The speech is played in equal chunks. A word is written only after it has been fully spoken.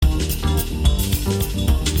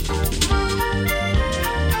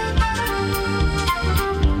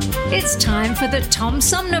It's time for the Tom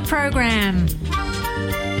Sumner Program.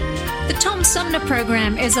 The Tom Sumner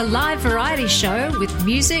Program is a live variety show with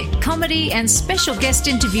music, comedy, and special guest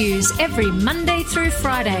interviews every Monday through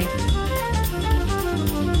Friday.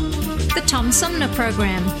 The Tom Sumner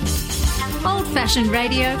Program. Old-fashioned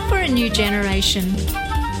radio for a new generation.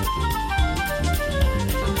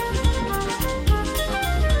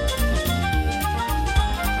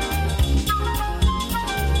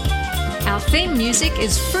 Our theme music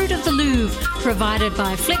is Fruit of the Louvre, provided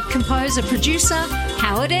by flick composer-producer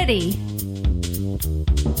Howard Eddy.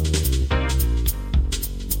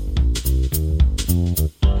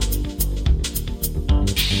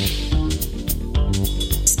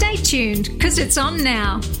 Stay tuned, because it's on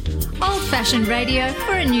now. Old-fashioned radio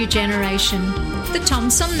for a new generation. The Tom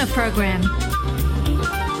Sumner Program.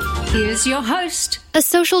 Here's your host. A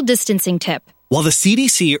social distancing tip. While the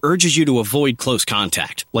CDC urges you to avoid close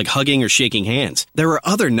contact, like hugging or shaking hands, there are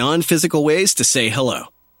other non-physical ways to say hello.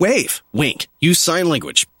 Wave, wink, use sign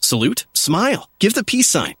language, salute, smile, give the peace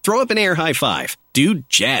sign, throw up an air high five, do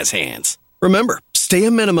jazz hands. Remember, stay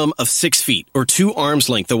a minimum of 6 feet or 2 arms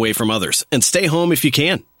length away from others, and stay home if you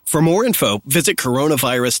can. For more info, visit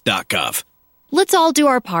coronavirus.gov. Let's all do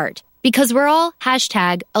our part, because we're all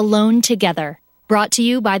 #AloneTogether. Brought to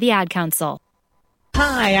you by the Ad Council.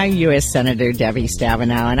 Hi, I'm U.S. Senator Debbie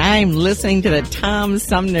Stabenow, and I'm listening to the Tom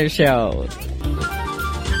Sumner Show.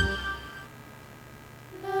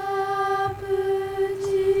 La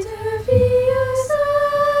petite fille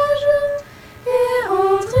sage est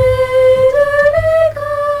rentrée de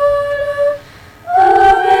l'école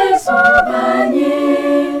avec son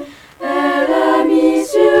panier. Elle a mis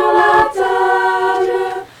sur la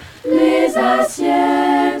table les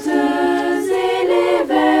assiettes et les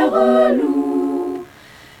verres lourds.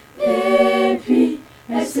 Et puis,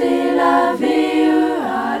 elle s'est lavée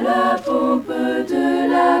à la pompe de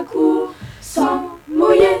la cour, sans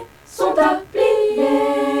mouiller son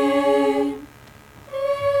tablier.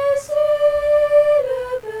 Et si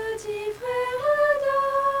le petit frère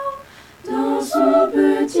dort dans son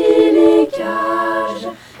petit lit cage,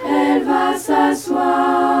 elle va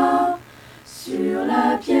s'asseoir sur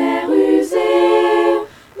la pierre usée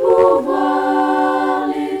pour voir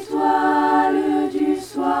l'étoile du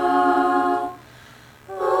soir.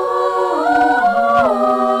 Oh,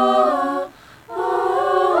 oh, oh,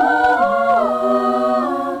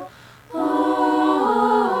 oh,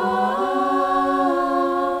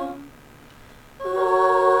 oh.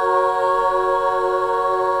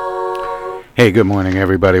 Hey, good morning,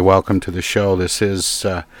 everybody. Welcome to the show. This is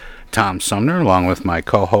Tom Sumner, along with my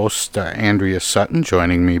co-host, Andrea Sutton,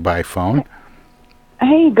 joining me by phone.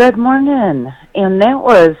 Hey, good morning. And that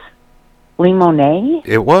was Lemonade?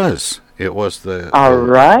 It was the... All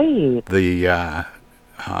right.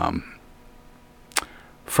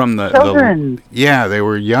 From the... Children. Yeah, they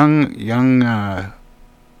were young,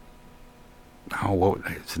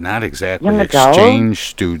 it's not exactly Young exchange adults?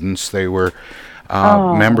 students. They were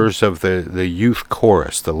members of the youth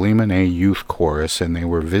chorus, the Lemonade Youth Chorus, and they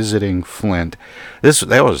were visiting Flint.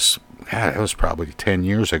 That was probably 10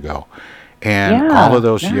 years ago. And all of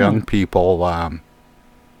those young people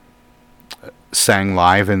sang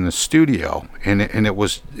live in the studio, and it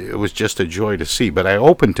was just a joy to see. But I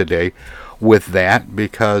opened today with that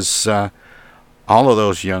because all of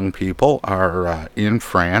those young people are in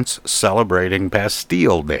France celebrating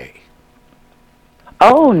Bastille Day.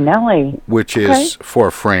 Oh, Nelly. Which is for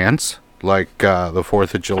France like the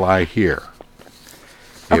 4th of July here.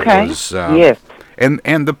 Okay. It was, yes.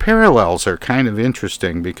 And the parallels are kind of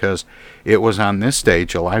interesting because it was on this day,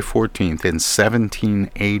 July 14th, in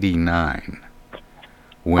 1789,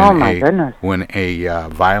 when a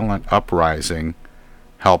violent uprising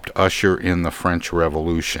helped usher in the French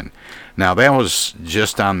Revolution. Now, that was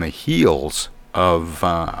just on the heels of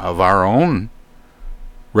our own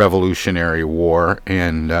Revolutionary War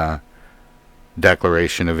and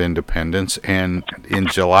Declaration of Independence, and in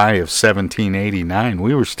July of 1789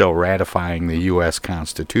 we were still ratifying the U.S.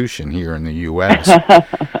 Constitution here in the U.S.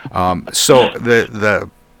 So the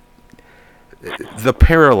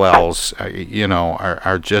parallels,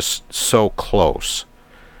 are just so close.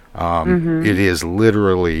 It is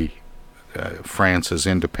literally France's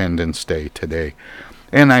Independence Day today.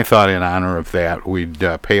 And I thought in honor of that, we'd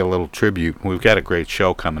pay a little tribute. We've got a great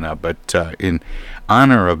show coming up, but in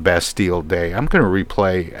honor of Bastille Day, I'm going to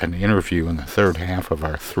replay an interview in the third half of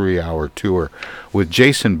our 3-hour tour with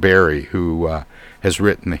Jason Berry, who has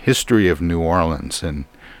written The History of New Orleans. And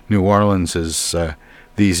New Orleans is,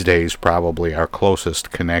 these days, probably our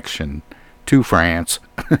closest connection to France.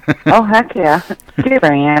 Oh, heck yeah. To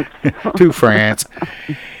France. To France.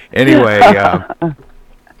 Anyway...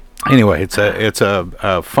 Anyway, it's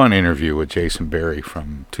a fun interview with Jason Berry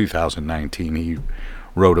from 2019. He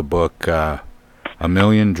wrote a book, A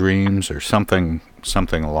Million Dreams, or something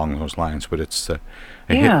along those lines. But it's the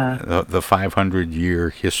 500-year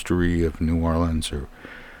history of New Orleans, or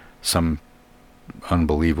some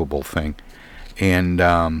unbelievable thing. And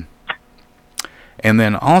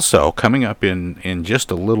then also coming up in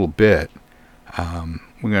just a little bit,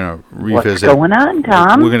 we're going to revisit. What's going on,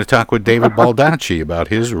 Tom? We're going to talk with David Baldacci about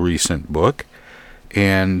his recent book,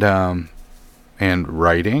 and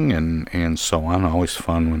writing and so on. Always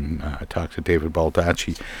fun when I talk to David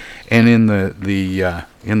Baldacci. And in the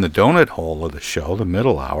donut hole of the show, the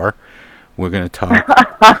middle hour, we're going to talk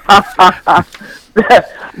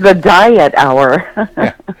the diet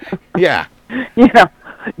hour. Yeah.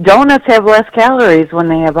 Donuts have less calories when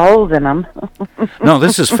they have holes in them. No,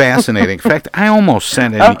 this is fascinating. In fact, I almost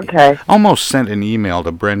sent an email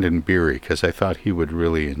to Brendan Beery because I thought he would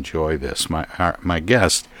really enjoy this. My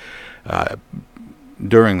guest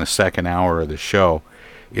during the second hour of the show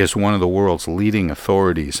is one of the world's leading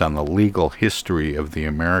authorities on the legal history of the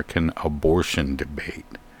American abortion debate.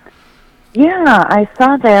 Yeah, I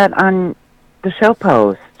saw that on the show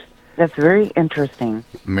post. That's very interesting.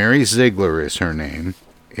 Mary Ziegler is her name,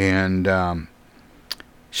 and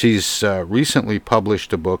she's recently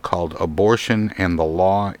published a book called Abortion and the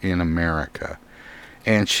Law in America.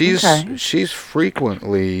 And she's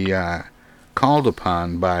frequently called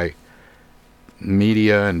upon by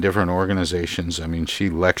media and different organizations. I mean, she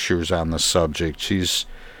lectures on the subject. She's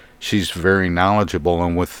very knowledgeable,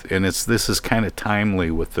 and this is kind of timely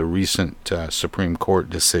with the recent Supreme Court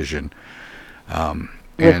decision.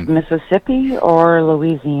 With Mississippi or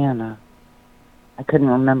Louisiana? I couldn't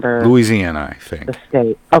remember. Louisiana, I think. The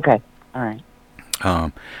state. Okay, all right.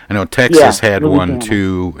 I know Texas had Louisiana. one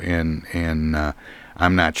too, and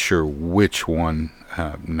I'm not sure which one.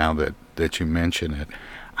 Now that you mention it,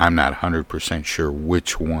 I'm not 100% sure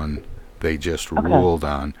which one they just ruled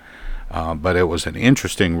on. But it was an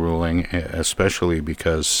interesting ruling, especially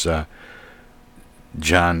because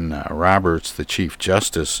John Roberts, the Chief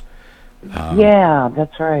Justice,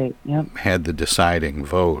 that's right. Yep. had the deciding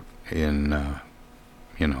vote in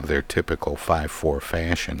their typical 5-4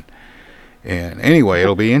 fashion. And anyway,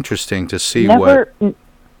 it'll be interesting to see Never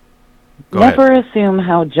ahead. assume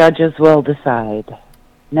how judges will decide.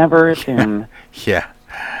 Never assume. Yeah.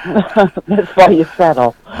 That's why you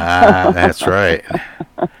settle. That's right.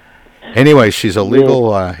 Anyway, she's a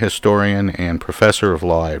legal historian and professor of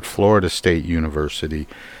law at Florida State University,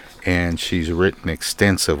 and she's written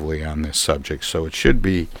extensively on this subject. So it should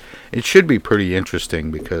be pretty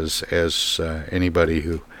interesting, because as anybody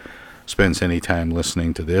who spends any time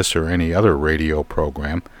listening to this or any other radio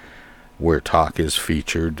program where talk is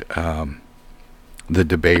featured, the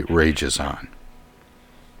debate rages on.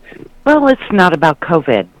 Well, it's not about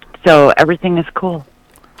COVID, so everything is cool.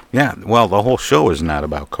 Yeah, well, the whole show is not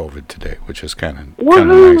about COVID today, which is kind of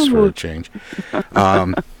nice for a change.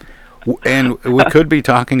 And we could be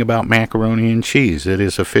talking about macaroni and cheese. It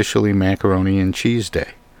is officially Macaroni and Cheese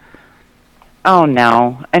Day. Oh,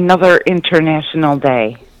 no. Another international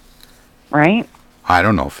day, right? I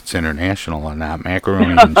don't know if it's international or not.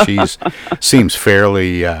 Macaroni and cheese seems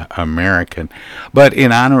fairly American. But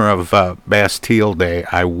in honor of Bastille Day,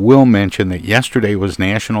 I will mention that yesterday was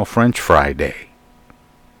National French Fry Day.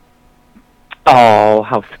 Oh,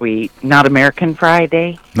 how sweet. Not American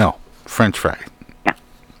Friday? No, French fry. No.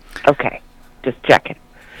 Okay, just checking.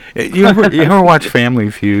 You ever watch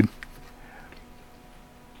Family Feud?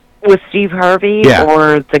 With Steve Harvey, Yeah.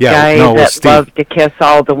 or the guy that loved to kiss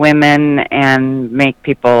all the women and make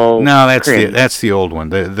people No, cringe? that's the old one.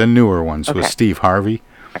 The newer ones with Steve Harvey.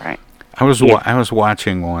 All right. I was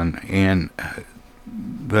watching one, and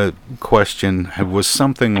the question was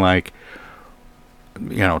something like,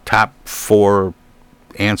 top 4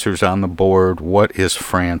 answers on the board. What is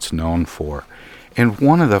France known for? And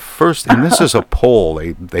one of the first, and this is a poll.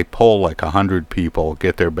 They poll like 100 people,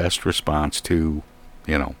 get their best response to,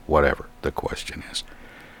 whatever the question is.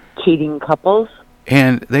 Cheating couples?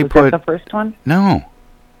 And they Was put that the first one? No,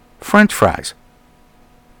 French fries.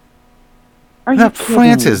 Are you kidding?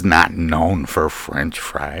 France is not known for French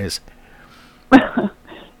fries.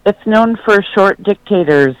 It's known for short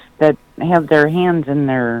dictators that have their hands in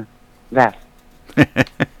their vest.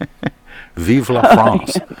 Vive la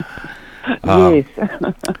France. Yes.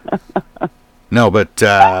 No, but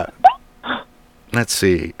let's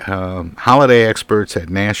see. Holiday experts at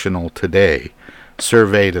National Today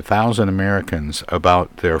surveyed 1,000 Americans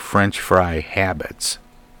about their French fry habits.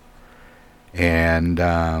 And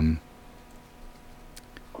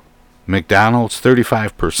McDonald's,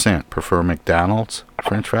 35% prefer McDonald's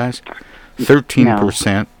French fries.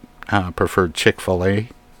 13% preferred Chick-fil-A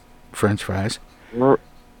French fries. Where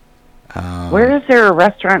is there a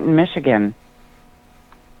restaurant in Michigan?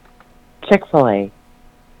 Chick-fil-A.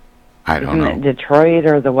 I don't know. Isn't it Detroit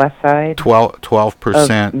or the West Side?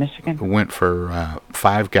 12% Michigan? went for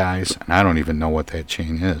Five Guys, and I don't even know what that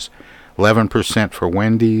chain is. 11% for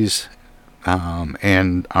Wendy's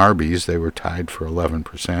and Arby's. They were tied for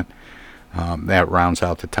 11%. That rounds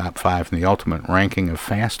out the top 5 in the ultimate ranking of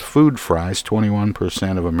fast food fries.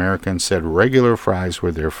 21% of Americans said regular fries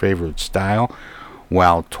were their favorite style,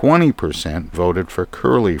 while 20% voted for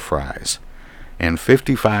curly fries. And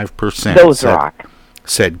 55%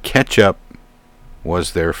 said ketchup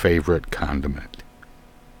was their favorite condiment.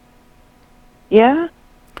 Yeah?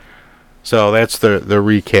 So that's the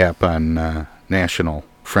recap on National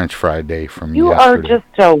French Fry Day from You yesterday. are just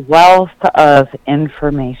a wealth of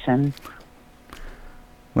information.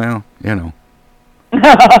 Well, COVID.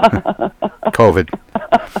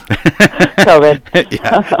 COVID.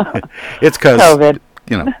 Yeah. It's because, COVID.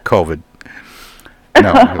 COVID.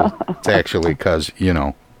 No, it's actually because,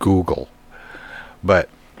 Google. But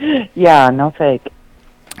Yeah, no fake.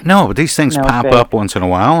 no, but these things No pop fake. up once in a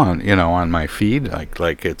while on my feed,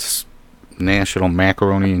 like it's National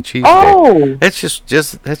Macaroni and Cheese Day. Oh! That's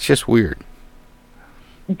just weird.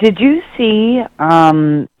 Did you see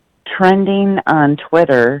trending on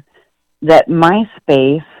Twitter that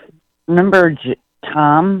MySpace, remember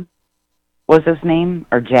Tom was his name,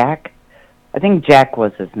 or Jack? I think Jack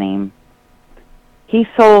was his name. He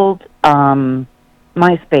sold MySpace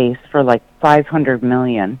for like $500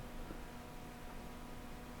 million.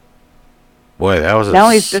 Boy, that was Now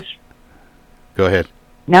he's just Go ahead.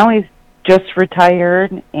 Now he's just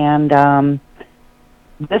retired, and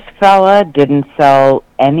this fella didn't sell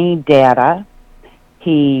any data.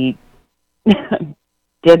 He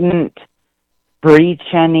didn't breach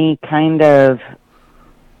any kind of,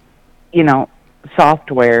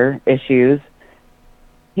 software issues.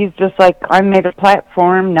 He's just like, I made a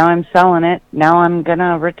platform, now I'm selling it, now I'm going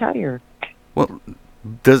to retire. Well,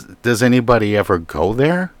 does anybody ever go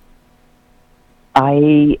there?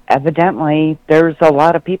 There's a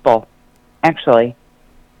lot of people, actually.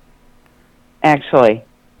 I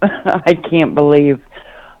can't believe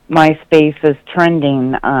MySpace is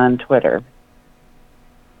trending on Twitter.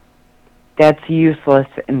 That's useless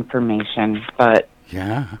information, but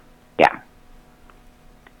Yeah. yeah.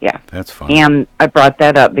 That's funny. And I brought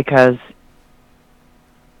that up because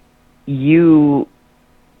you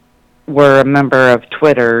were a member of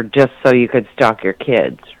Twitter just so you could stalk your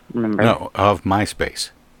kids, remember? No, of MySpace.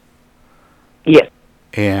 Yes.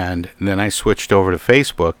 And then I switched over to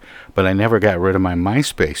Facebook, but I never got rid of my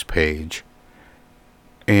MySpace page.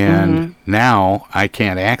 And now I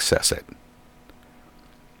can't access it.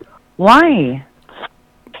 Why?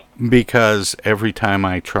 Because every time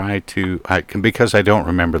I try to, because I don't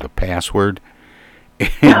remember the password.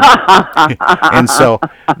 And so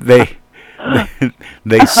they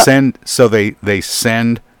send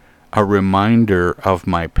a reminder of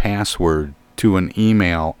my password to an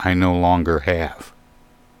email I no longer have.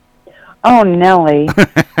 Oh, Nelly.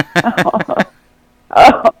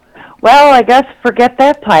 Well, I guess forget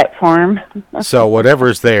that platform. So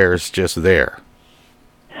whatever's there is just there.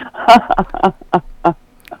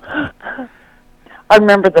 I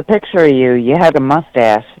remember the picture of you. You had a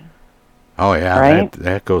mustache. Oh, yeah, right?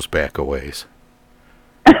 that goes back a ways.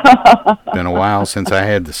 Been a while since I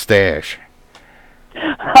had the stash.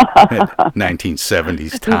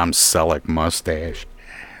 1970s Tom Selleck mustache.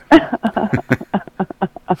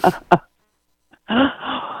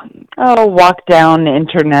 Oh, walk down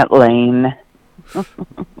Internet Lane.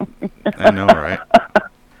 I know, right?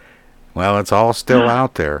 Well, it's all still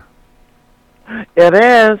out there. It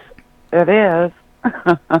is.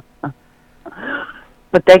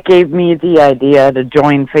 But that gave me the idea to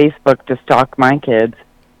join Facebook to stalk my kids.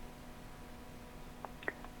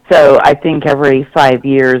 So I think every 5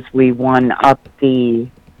 years we one up the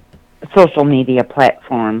social media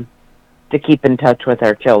platform to keep in touch with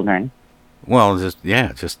our children. Well, just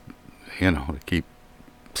to keep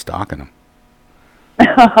stalking them.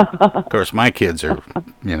 Of course, my kids are,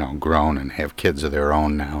 grown and have kids of their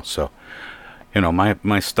own now, so,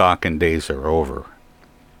 my stalking days are over.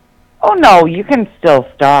 Oh, no, you can still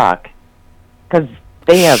stalk, because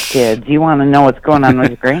they have kids. You want to know what's going on with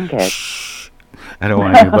your grandkids. I don't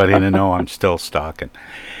want anybody to know I'm still stalking.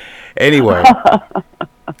 Anyway,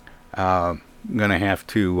 I'm going to have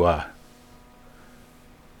to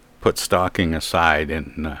put stalking aside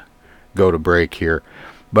and go to break here.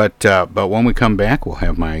 But when we come back, we'll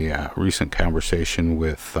have my recent conversation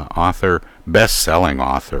with best-selling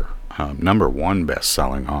author, number one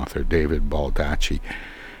best-selling author, David Baldacci.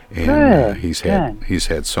 And he's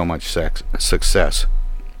had so much success,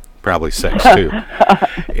 probably sex too.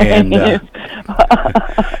 And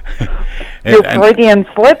your Freudian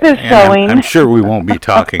slip is showing. I'm sure we won't be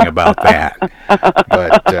talking about that,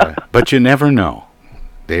 but you never know.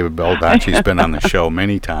 David Baldacci's been on the show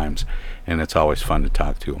many times, and it's always fun to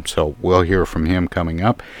talk to him. So we'll hear from him coming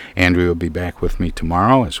up. Andrea will be back with me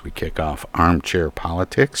tomorrow as we kick off Armchair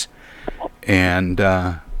Politics, and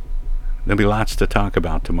there'll be lots to talk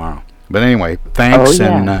about tomorrow. But anyway, thanks,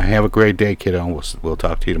 and have a great day, kiddo. We'll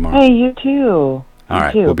talk to you tomorrow. Hey, you too. All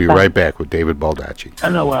right, we'll be right back with David Baldacci.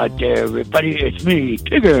 Hello out there, everybody. It's me,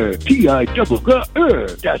 Tigger. T-I-double-G-R.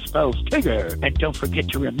 That spells Tigger. And don't forget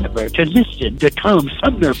to remember to listen to Tom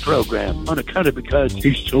Sumner program on account of because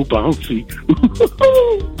he's so bouncy.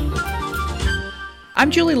 I'm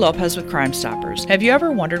Julie Lopez with Crime Stoppers. Have you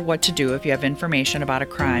ever wondered what to do if you have information about a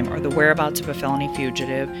crime or the whereabouts of a felony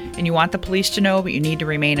fugitive and you want the police to know but you need to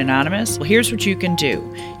remain anonymous? Well, here's what you can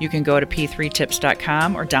do. You can go to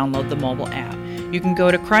p3tips.com or download the mobile app. You can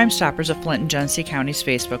go to Crime Stoppers of Flint and Genesee County's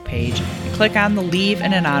Facebook page and click on the Leave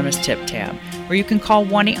an Anonymous Tip tab, or you can call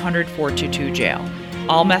 1-800-422-JAIL.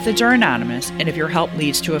 All methods are anonymous, and if your help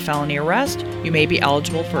leads to a felony arrest, you may be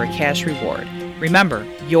eligible for a cash reward. Remember,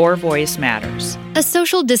 your voice matters. A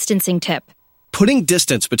social distancing tip. Putting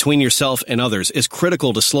distance between yourself and others is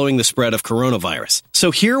critical to slowing the spread of coronavirus.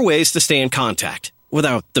 So here are ways to stay in contact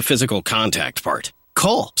without the physical contact part.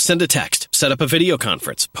 Call, send a text, set up a video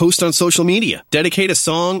conference, post on social media, dedicate a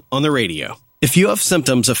song on the radio. If you have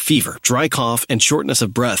symptoms of fever, dry cough, and shortness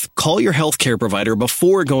of breath, call your healthcare provider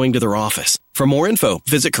before going to their office. For more info,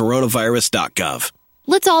 visit coronavirus.gov.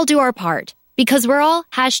 Let's all do our part, because we're all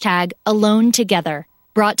 #AloneTogether.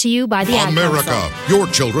 Brought to you by the Ad America, Council. your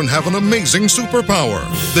children have an amazing superpower.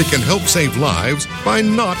 They can help save lives by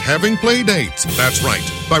not having play dates. That's right.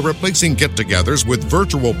 By replacing get-togethers with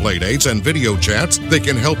virtual play dates and video chats, they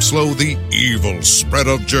can help slow the evil spread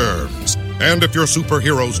of germs. And if your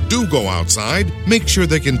superheroes do go outside, make sure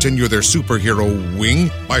they continue their superhero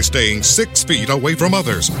wing by staying 6 feet away from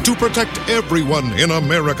others to protect everyone in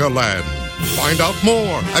America land. Find out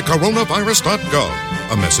more at coronavirus.gov.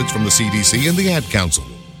 A message from the CDC and the Ad Council.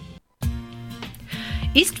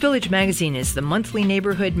 East Village Magazine is the monthly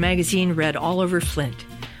neighborhood magazine read all over Flint.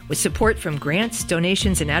 With support from grants,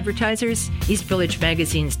 donations, and advertisers, East Village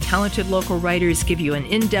Magazine's talented local writers give you an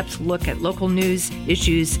in-depth look at local news,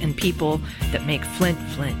 issues, and people that make Flint,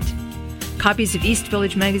 Flint. Copies of East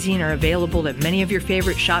Village Magazine are available at many of your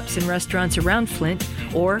favorite shops and restaurants around Flint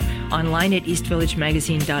or online at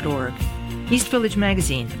eastvillagemagazine.org. East Village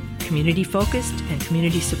Magazine, community-focused and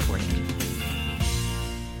community-supported.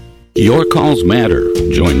 Your calls matter.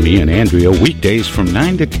 Join me and Andrea weekdays from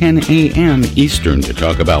 9 to 10 a.m. Eastern to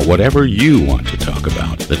talk about whatever you want to talk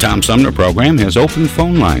about. The Tom Sumner program has open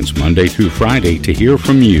phone lines Monday through Friday to hear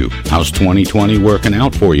from you. How's 2020 working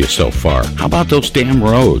out for you so far? How about those damn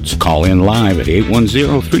roads? Call in live at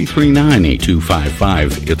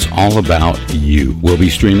 810-339-8255. It's all about you. We'll be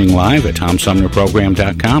streaming live at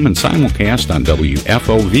TomSumnerProgram.com and simulcast on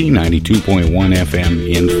WFOV 92.1 FM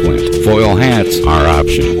in Flint. Foil hats are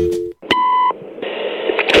optional.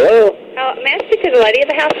 Hello? May I speak to the lady of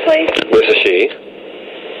the house, please? This is she.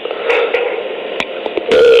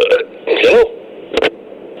 Hello?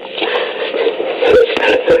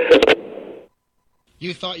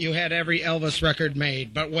 You thought you had every Elvis record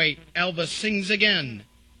made, but wait, Elvis sings again.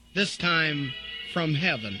 This time, from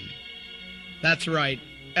heaven. That's right,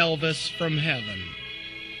 Elvis from heaven.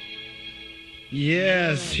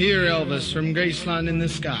 Yes, hear Elvis from Graceland in the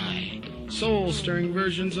Sky. Soul-stirring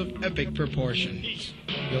versions of epic proportions.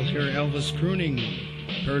 You'll hear Elvis crooning,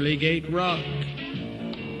 Pearly Gate Rock,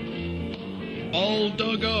 All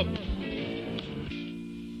Dug Up,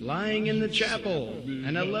 Lying in the Chapel,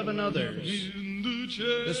 and 11 others.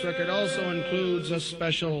 This record also includes a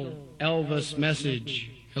special Elvis message.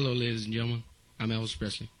 Hello, ladies and gentlemen. I'm Elvis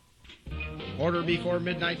Presley. Order before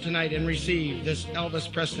midnight tonight and receive this Elvis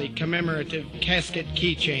Presley commemorative casket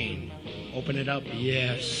keychain. Open it up,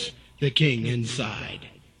 yes, the king inside.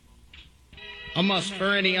 A must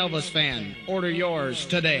for any Elvis fan. Order yours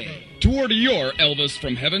today. To order your Elvis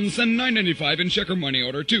from Heaven, send $9.95 in check or money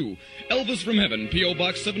order to Elvis from Heaven, P.O.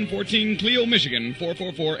 Box 714, Clio, Michigan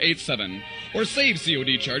 44487. Or save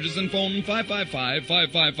COD charges and phone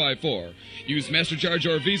 555-5554. Use MasterCharge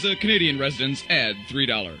or Visa. Canadian residents add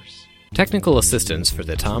 $3. Technical assistance for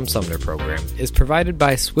the Tom Sumner program is provided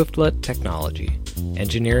by Swiftlet Technology.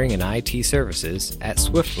 engineering and IT services at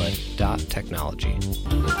swiftland.technology.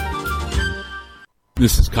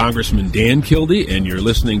 This is Congressman Dan Kildee, and you're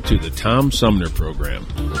listening to the Tom Sumner Program.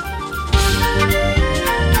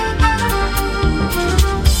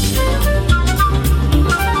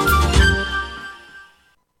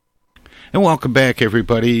 And welcome back,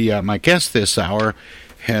 everybody. My guest this hour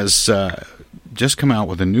has just come out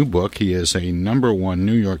with a new book. He is a #1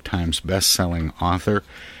 New York Times best-selling author.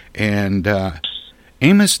 And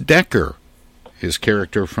Amos Decker, his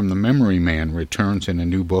character from The Memory Man, returns in a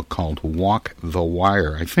new book called Walk the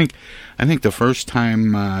Wire. I think the first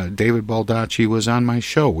time David Baldacci was on my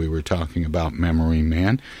show, we were talking about Memory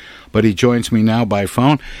Man. But he joins me now by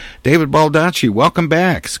phone. David Baldacci, welcome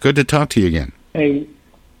back. It's good to talk to you again. Hey,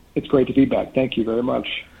 it's great to be back. Thank you very much.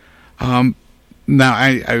 Now,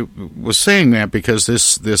 I was saying that because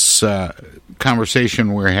this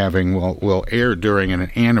conversation we're having will air during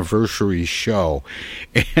an anniversary show,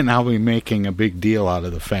 and I'll be making a big deal out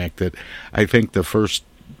of the fact that I think the first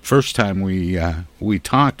time we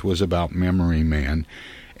talked was about Memory Man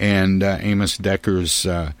and Amos Decker's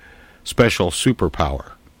special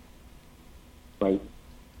superpower. Right.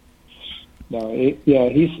 No, he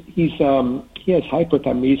has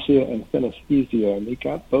hypothymesia and synesthesia, and he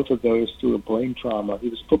got both of those through a brain trauma. He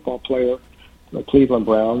was a football player for the Cleveland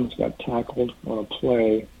Browns, got tackled on a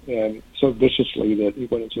play, and so viciously that he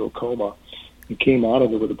went into a coma. He came out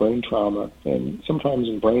of it with a brain trauma, and sometimes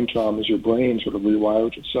in brain traumas, your brain sort of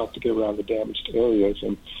rewires itself to get around the damaged areas,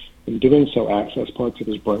 and in doing so, access parts of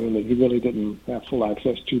his brain that he really didn't have full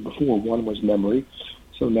access to before. One was memory,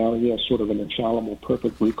 so now he has sort of an infallible,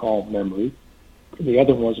 perfect recall memory. The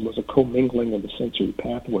other was a commingling of the sensory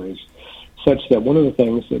pathways, such that one of the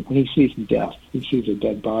things that when he sees death, he sees a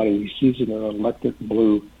dead body, he sees it in an electric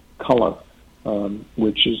blue color,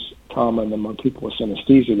 which is common among people with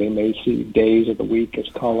synesthesia. They may see days of the week as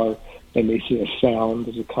color, they may see a sound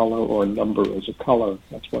as a color or a number as a color.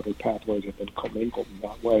 That's why their pathways have been commingled in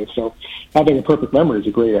that way. So having a perfect memory is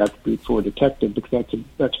a great attribute for a detective, because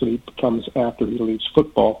that's what he becomes after he leaves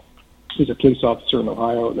football. He's a police officer in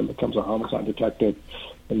Ohio, and then becomes a homicide detective,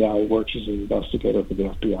 and now he works as an investigator for the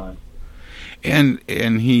FBI. And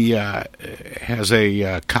he has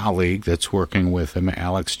a colleague that's working with him,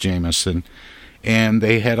 Alex Jameson, and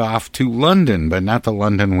they head off to London, but not the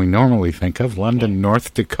London we normally think of, London,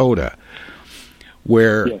 North Dakota,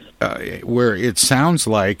 where it sounds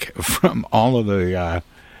like from all of the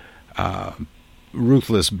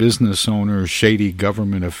ruthless business owners, shady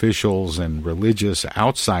government officials, and religious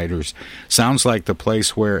outsiders, sounds like the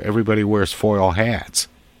place where everybody wears foil hats.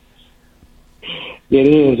 It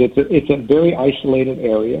is. It's a very isolated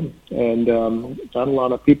area, and not a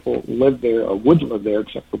lot of people live there or would live there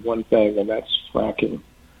except for one thing, and that's fracking.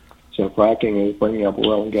 So fracking is bringing up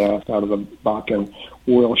oil and gas out of the Bakken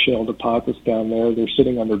oil shale deposits down there. They're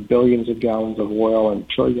sitting under billions of gallons of oil and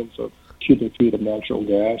trillions of cubic feet of natural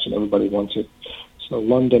gas, and everybody wants it. So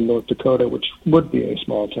London, North Dakota, which would be a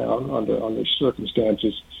small town under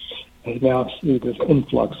circumstances, has now seen this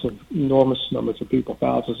influx of enormous numbers of people,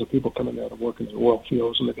 thousands of people coming out to work in the oil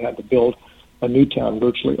fields, and they've had to build a new town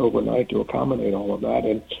virtually overnight to accommodate all of that.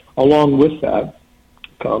 And along with that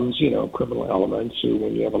comes, criminal elements who,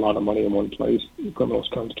 when you have a lot of money in one place, criminals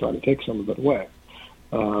come to try to take some of it away.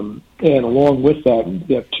 And along with that,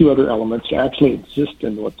 you have two other elements that actually exist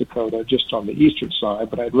in North Dakota, just on the eastern side,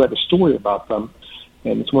 but I'd read a story about them,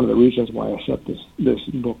 and it's one of the reasons why I set this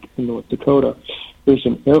book in North Dakota. There's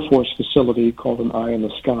an Air Force facility called an Eye in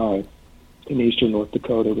the Sky in eastern North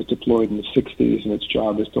Dakota. It was deployed in the 60s, and its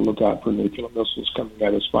job is to look out for nuclear missiles coming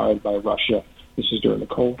at us fired by Russia. This is during the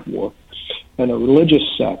Cold War. And a religious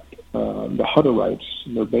sect, the Hutterites,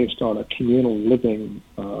 they're based on a communal living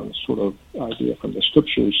sort of idea from the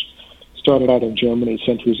scriptures, started out in Germany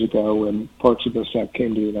centuries ago, and parts of the sect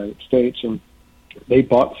came to the United States, and they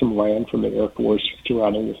bought some land from the Air Force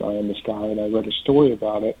surrounding this Eye in the Sky, and I read a story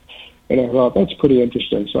about it, and I thought, that's pretty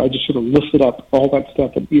interesting. So I just sort of listed up all that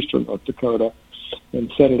stuff in eastern North Dakota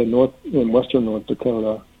and set it in western North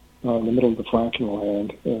Dakota, in the middle of the fracking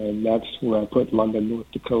land, and that's where I put London,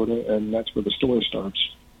 North Dakota, and that's where the story starts.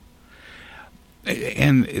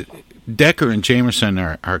 And Decker and Jameson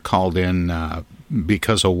are called in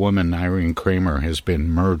because a woman, Irene Kramer, has been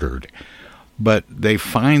murdered. But they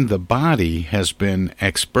find the body has been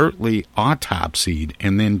expertly autopsied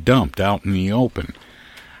and then dumped out in the open.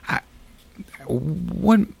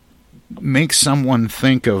 What makes someone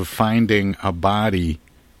think of finding a body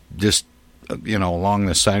just, along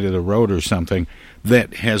the side of the road or something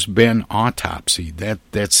that has been autopsied?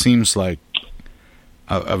 That seems like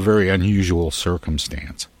a very unusual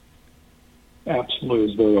circumstance.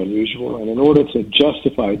 absolutely is very unusual. And in order to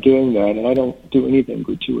justify doing that, and I don't do anything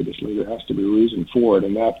gratuitously, there has to be a reason for it.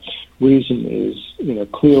 And that reason is,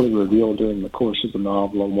 clearly revealed during the course of the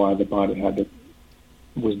novel and why the body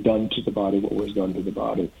was done to the body, what was done to the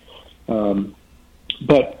body.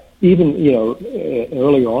 But even,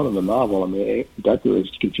 early on in the novel, Decker is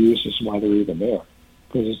confused as to why they're even there.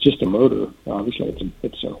 Because it's just a murder. Obviously,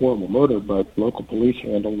 it's a horrible murder, but local police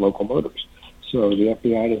handle local murders. So the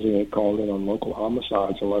FBI doesn't get called in on local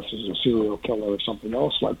homicides unless there's a serial killer or something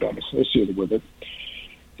else like that associated with it.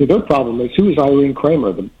 The big problem is, who is Irene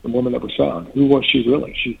Kramer, the woman that was found? Who was she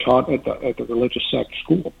really? She taught at the religious sect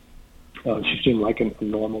school. She seemed like a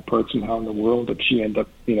normal person. How in the world did she end up,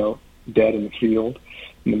 dead in the field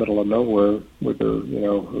in the middle of nowhere with her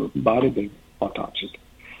body being autopsied?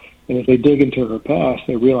 And as they dig into her past,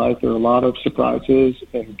 they realize there are a lot of surprises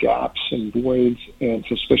and gaps and voids and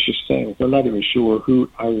suspicious things. They're not even sure who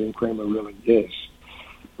Irene Kramer really is.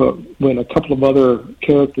 But when a couple of other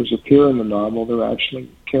characters appear in the novel, they're actually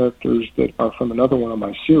characters that are from another one of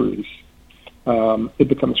my series. It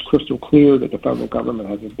becomes crystal clear that the federal government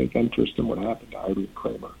has a big interest in what happened to Irene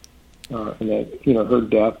Kramer. And that, her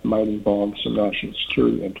death might involve some national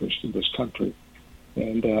security interest in this country.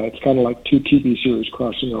 And it's kind of like two TV series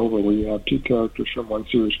crossing over, where you have two characters from one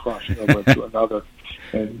series crossing over into another,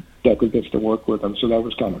 and Decker gets to work with them. So that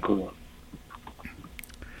was kind of cool.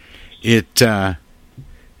 It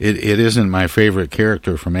isn't my favorite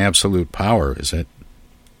character from Absolute Power, is it?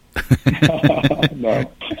 No.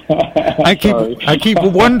 I keep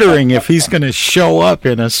wondering if he's going to show up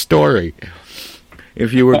in a story.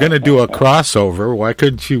 If you were going to do a crossover, why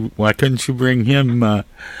couldn't you bring him?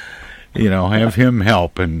 Have him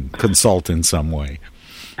help and consult in some way.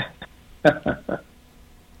 I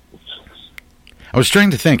was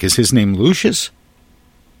trying to think. Is his name Lucius?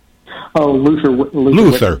 Oh,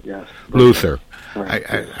 Luther. Yes. Luther. Right.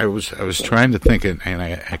 I was trying to think, and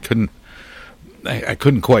I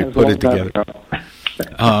couldn't quite put it together.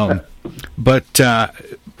 But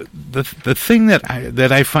the thing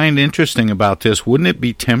that I find interesting about this, wouldn't it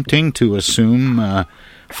be tempting to assume,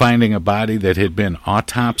 finding a body that had been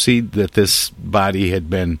autopsied, that this body had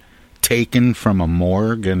been taken from a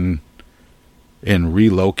morgue and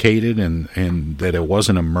relocated, and that it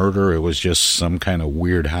wasn't a murder, it was just some kind of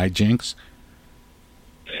weird hijinks?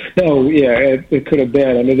 No, yeah, it could have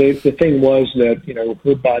been. The thing was that,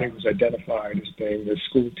 her body was identified as being the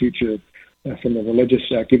school teacher from the religious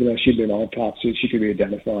sect. Even though she'd been autopsied, she could be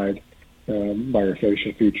identified by her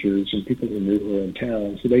facial features and people who knew her in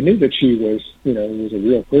town. So they knew that she was, was a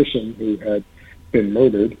real person who had been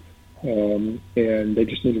murdered, and they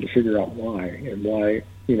just needed to figure out why, and why,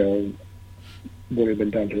 what had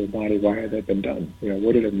been done to her body, why had that been done?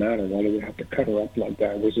 What did it matter? Why did they have to cut her up like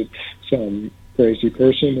that? Was it some crazy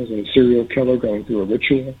person? Was it a serial killer going through a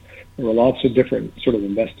ritual? There were lots of different sort of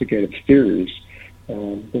investigative theories. But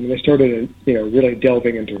when they started, really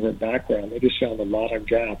delving into her background, they just found a lot of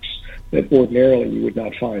gaps that ordinarily you would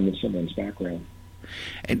not find in someone's background.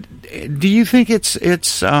 Do you think it's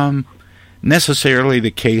necessarily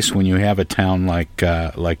the case when you have a town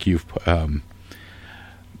like you've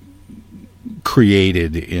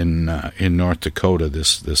created in North Dakota,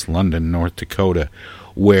 this London, North Dakota,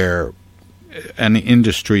 where an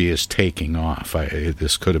industry is taking off?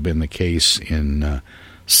 This could have been the case in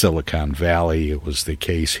Silicon Valley. It was the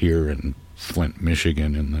case here in Flint,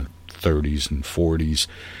 Michigan in the 30s and 40s,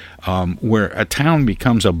 where a town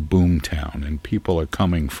becomes a boom town and people are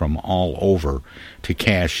coming from all over to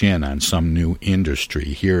cash in on some new industry.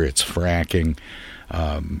 Here it's fracking.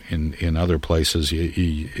 In other places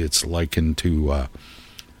it's likened to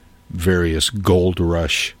various gold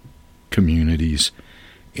rush communities.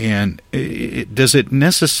 And does it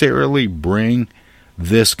necessarily bring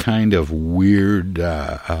this kind of weird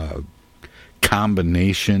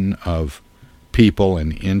combination of people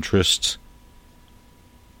and interests?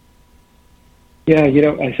 Yeah,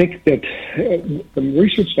 I think that the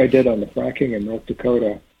research I did on the fracking in North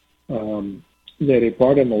Dakota, that it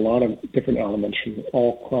brought in a lot of different elements from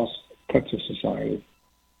all cross cuts of society.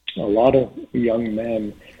 A lot of young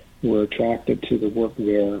men were attracted to the work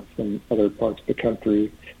there from other parts of the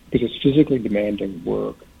country because it's physically demanding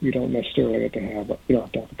work. You don't necessarily have to have a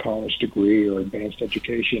college degree or advanced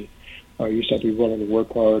education. You just have to be willing to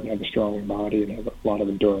work hard and have a strong body and have a lot of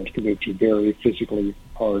endurance, because it's very physically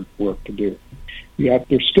hard work to do.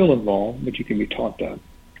 There's skill involved, but you can be taught that.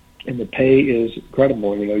 And the pay is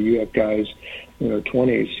incredible. You have guys in their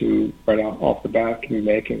 20s who right off the bat can be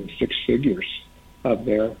making six figures up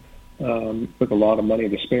there with a lot of money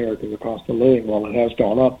to spare, because the cost of living, while it has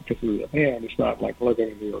gone up because of the demand, it's not like living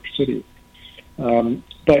in New York City.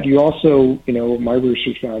 But you also, my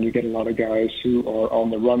research found you get a lot of guys who are on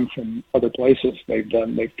the run from other places. They've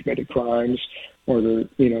committed crimes, or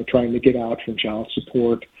they're, trying to get out from child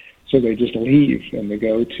support. So they just leave and they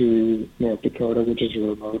go to North Dakota, which is a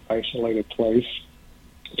remote, isolated place,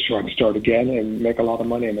 to try to start again and make a lot of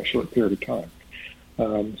money in a short period of time.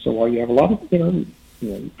 So while you have a lot of,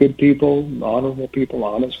 good people, honorable people,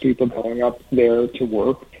 honest people going up there to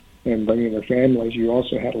work and bringing their families, you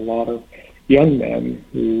also had a lot of young men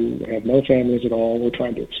who had no families at all, were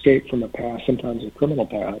trying to escape from a past, sometimes a criminal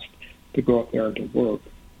past, to go up there and to work,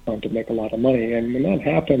 to make a lot of money. And when that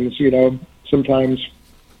happens, sometimes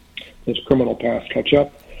those criminal pasts catch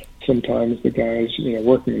up. Sometimes the guys,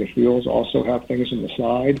 working in the fields also have things on the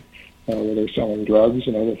side where they're selling drugs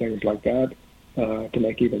and other things like that to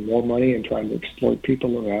make even more money and trying to exploit people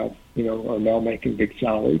who have, are now making big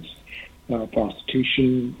salaries.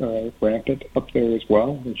 Prostitution rampant up there as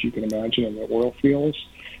well, as you can imagine, in the oil fields.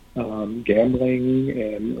 Gambling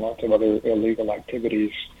and lots of other illegal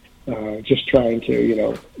activities. Just trying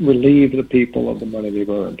to, relieve the people of the money they've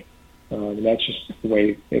earned. And that's just the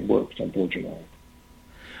way it works, unfortunately.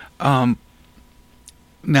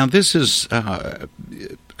 Now, this is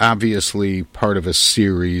obviously part of a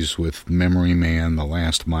series with Memory Man, The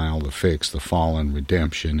Last Mile, The Fix, The Fallen,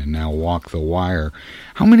 Redemption, and now Walk the Wire.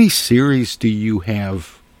 How many series do you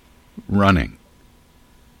have running?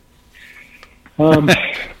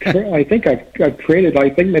 I think I've created,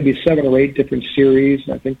 maybe 7 or 8 different series.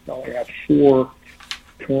 I think I only have 4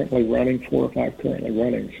 or 5 currently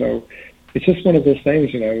running. So it's just one of those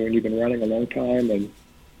things, when you've been running a long time and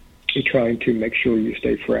you're trying to make sure you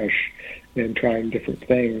stay fresh and trying different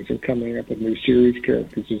things and coming up with new series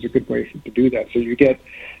characters is a good way to do that. So you get,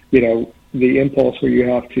 the impulse where you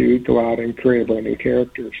have to go out and create a brand new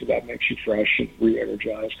character, so that makes you fresh and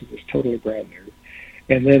re-energized because it's totally brand new.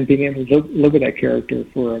 And then being able to live with that character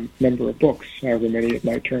for a number of books, however many it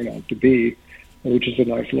might turn out to be, which is a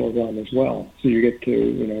nice little run as well. So you get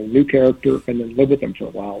to, new character and then live with them for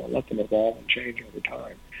a while and let them evolve and change over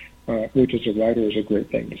time, which as a writer is a great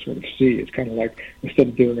thing to sort of see. It's kind of like instead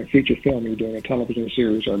of doing a feature film, you're doing a television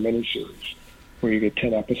series or a miniseries where you get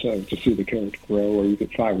 10 episodes to see the character grow, or you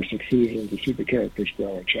get 5 or 6 seasons to see the characters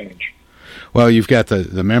grow and change. Well, you've got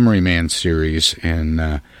the Memory Man series and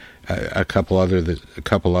a couple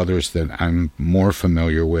others that I'm more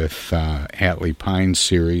familiar with, Atlee Pine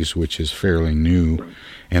series, which is fairly new, right,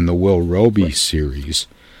 and the Will Roby series.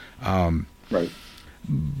 Right.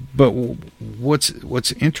 But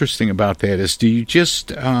what's interesting about that is, do you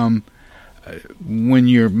just when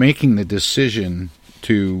you're making the decision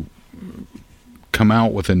to come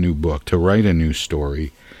out with a new book, to write a new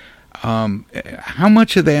story, how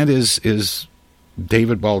much of that is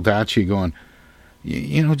David Baldacci going,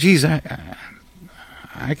 geez, I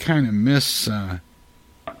kind of miss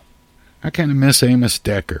Amos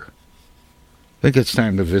Decker. I think it's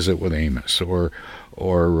time to visit with Amos or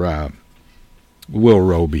Will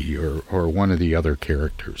Roby or one of the other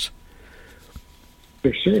characters.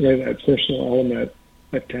 There's certainly that personal element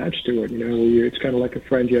attached to it. It's kind of like a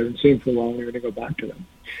friend you haven't seen for a while, and you're going to go back to them.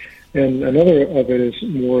 And another of it is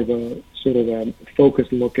more of a sort of a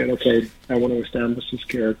focused look at, okay, I want to establish this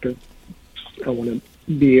character. I want to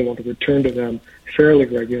be able to return to them fairly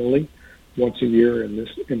regularly, once a year in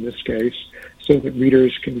this case, so that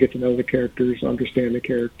readers can get to know the characters, understand the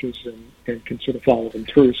characters, and can sort of follow them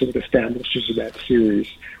through. So it establishes that series,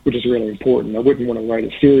 which is really important. I wouldn't want to write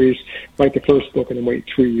a series, write the first book, and then wait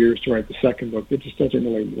 3 years to write the second book. It just doesn't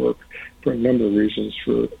really work for a number of reasons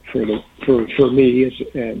for me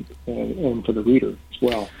and for the reader as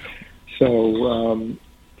well. So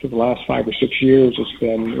for the last 5 or 6 years, it's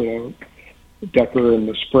been Decker in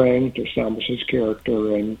the spring to establish his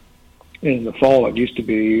character, and in the fall it used to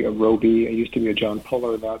be a Roby, it used to be a John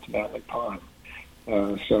Puller, now it's an Atlee Pine.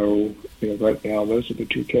 So right now those are the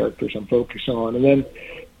 2 characters I'm focused on. And then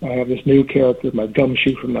I have this new character, my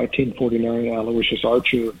gumshoe from 1949, Aloysius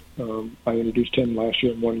Archer. I introduced him last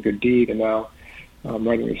year in One Good Deed, and now I'm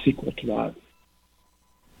writing a sequel to that.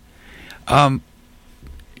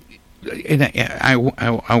 And I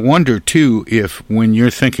wonder, too, if when you're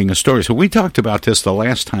thinking a story, so we talked about this the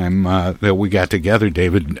last time that we got together,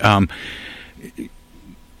 David,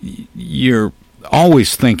 you're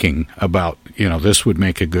always thinking about, this would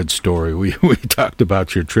make a good story. We talked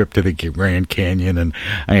about your trip to the Grand Canyon, and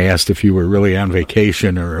I asked if you were really on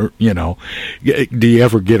vacation or, do you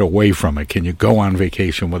ever get away from it? Can you go on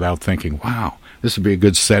vacation without thinking, wow, this would be a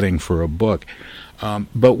good setting for a book?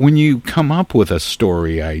 But when you come up with a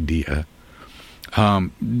story idea,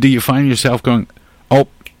 do you find yourself going,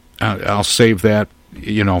 I'll save that,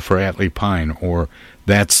 for Atlee Pine, or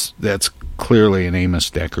that's clearly an Amos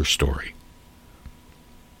Decker story.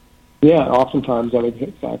 Yeah, oftentimes that is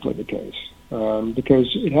exactly the case, because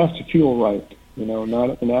it has to feel right.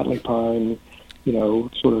 Not an Atlee Pine,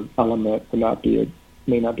 sort of element may not be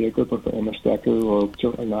a good one for Amos Decker, or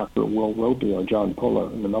certainly not for Will Roby or John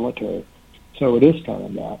Puller in the military. So it is kind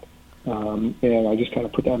of that. And I just kind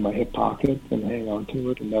of put that in my hip pocket and hang on to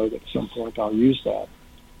it and know that at some point I'll use that,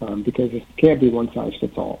 because it can't be one size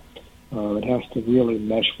fits all. It has to really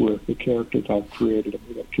mesh with the characters I've created and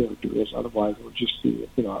who that character is. Otherwise, it would just be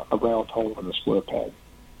a round hole in a square peg.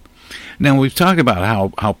 Now, we've talked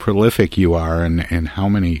about how prolific you are and how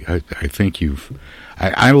many, I think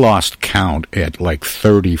I lost count at like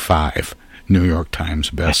 35 New York Times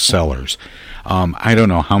bestsellers. I don't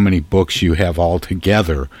know how many books you have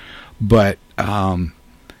altogether, but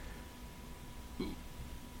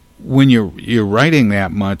when you're writing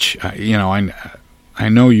that much, I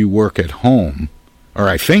know you work at home, or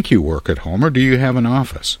I think you work at home, or do you have an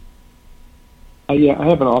office? Yeah, I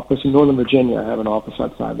have an office in Northern Virginia. I have an office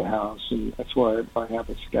outside the house, and that's where I have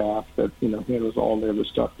a staff that handles all the other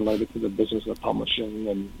stuff related to the business of publishing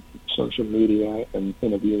and social media and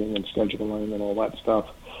interviewing and scheduling and all that stuff.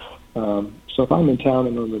 So if I'm in town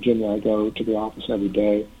in Northern Virginia, I go to the office every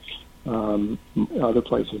day. Other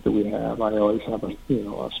places that we have, I always have a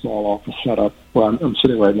small office set up. Well, I'm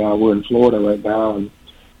sitting right now. We're in Florida right now, and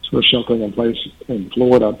so we're sheltering in place in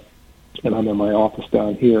Florida, and I'm in my office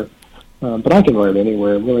down here. But I can write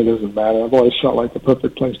anywhere. It really doesn't matter. I've always felt like the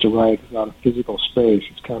perfect place to write is not a physical space.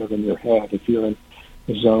 It's kind of in your head. If you're in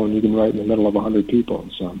the zone, you can write in the middle of 100 people.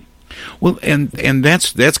 So. Well, and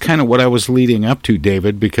that's kind of what I was leading up to,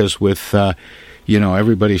 David, because with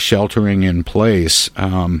everybody sheltering in place,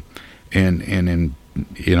 and in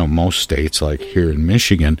most states like here in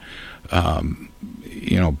Michigan,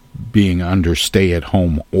 being under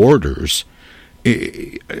stay-at-home orders,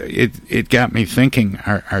 it got me thinking: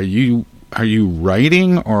 Are you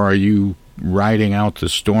writing, or are you riding out the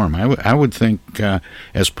storm? I would think,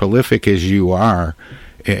 as prolific as you are,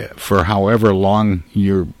 for however long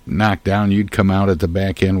you're knocked down, you'd come out at the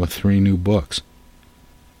back end with 3 new books.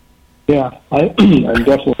 Yeah, I'm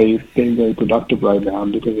definitely being very productive right now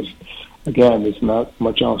because, again, there's not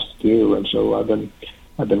much else to do, and so I've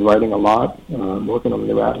been writing a lot. Working on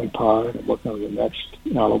the Atlee Pine, I'm working on the next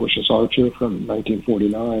Aloysius Archer from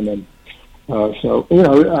 1949, and so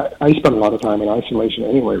I spend a lot of time in isolation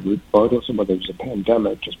anyway, regardless of whether it's a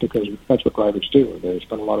pandemic, just because that's what writers do. They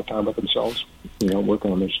spend a lot of time with themselves,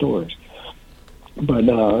 working on their stories. But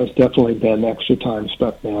it's definitely been extra time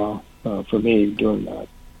spent now for me doing that.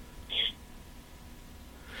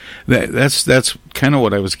 That's kind of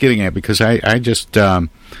what I was getting at, because I just at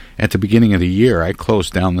the beginning of the year I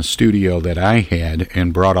closed down the studio that I had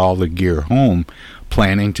and brought all the gear home,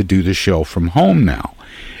 planning to do the show from home now.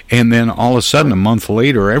 And then all of a sudden, a month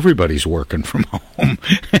later, everybody's working from home.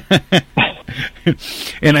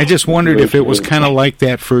 And I just wondered if it was kind of like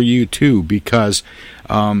that for you too, because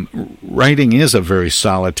writing is a very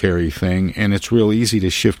solitary thing, and it's real easy to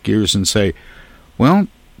shift gears and say, well,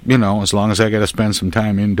 as long as I got to spend some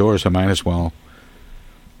time indoors, I might as well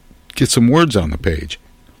get some words on the page.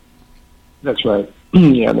 That's right.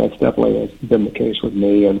 Yeah, that's definitely been the case with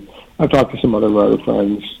me. And I've talked to some other writer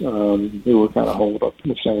friends who were kind of holed up in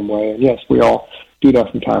the same way. And yes, we all do that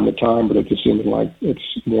from time to time, but it just seems like it's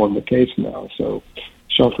more of the case now. So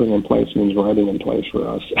sheltering in place means writing in place for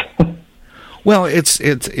us. Well, it's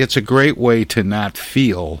a great way to not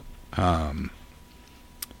feel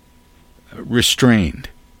restrained.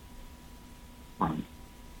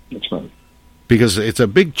 That's right. Because it's a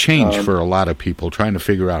big change for a lot of people trying to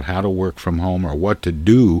figure out how to work from home or what to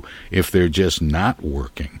do if they're just not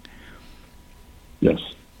working. Yes,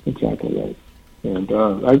 exactly right. And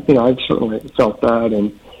I've certainly felt that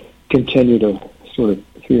and continue to sort of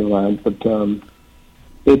feel that. But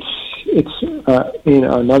it's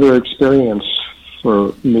another experience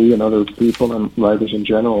for me and other people and writers in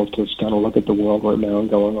general to just kind of look at the world right now and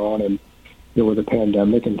going on and with the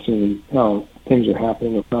pandemic and seeing how things are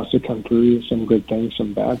happening across the country, some good things,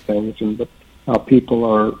 some bad things, and how people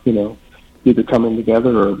are, either coming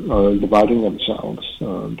together or dividing themselves,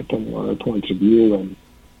 depending on their points of view. And,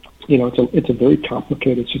 it's a very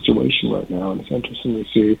complicated situation right now, and it's interesting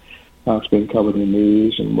to see how it's being covered in the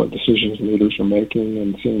news and what decisions leaders are making,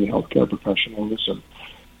 and seeing the healthcare professionals and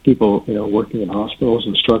people, working in hospitals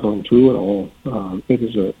and struggling through it all. It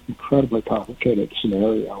is an incredibly complicated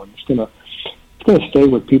scenario, and it's going to stay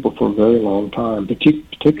with people for a very long time,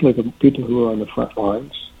 particularly the people who are on the front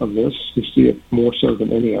lines of this, who see it more so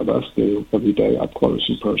than any of us do every day, up close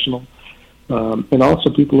and personal. And also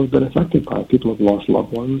people who have been affected by it. People who have lost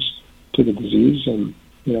loved ones to the disease, and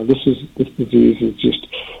This disease is just,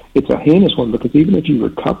 it's a heinous one because even if you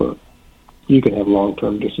recover, you can have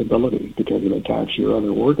long-term disabilities because it attacks your other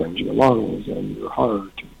organs, your lungs and your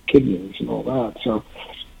heart, and kidneys and all that. So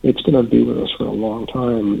it's going to be with us for a long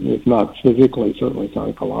time, if not physically, certainly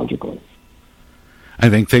psychologically. I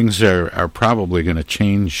think things are probably going to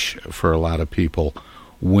change for a lot of people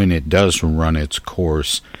when it does run its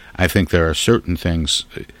course. I think there are certain things,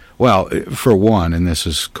 well, for one, and this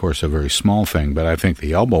is, of course, a very small thing, but I think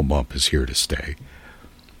the elbow bump is here to stay.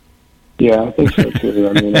 Yeah, I think so, too.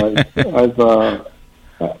 I mean, I'm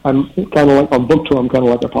kind of like, on book tour, I'm kind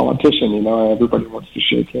of like a politician, everybody wants to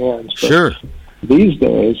shake hands. But sure. These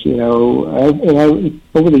days, over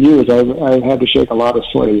the years, I've had to shake a lot of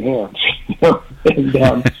sweaty hands,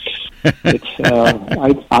 and it's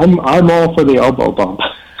I'm all for the elbow bump.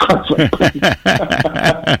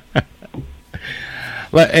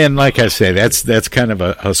 And like I say, that's kind of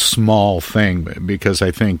a small thing because I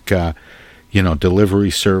think delivery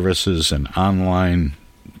services and online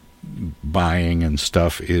buying and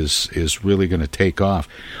stuff is really going to take off.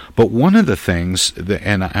 But one of the things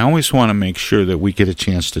and I always want to make sure that we get a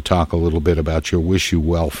chance to talk a little bit about your Wish You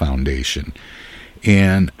Well Foundation.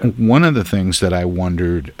 And one of the things that I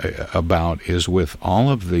wondered about is with all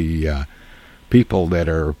of the people that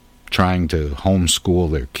are trying to homeschool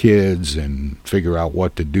their kids and figure out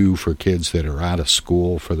what to do for kids that are out of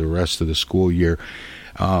school for the rest of the school year,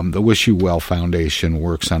 the Wish You Well Foundation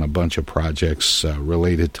works on a bunch of projects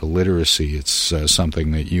related to literacy. It's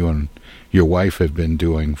something that you and your wife have been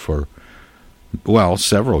doing for,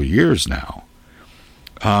 several years now.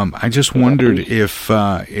 I just wondered if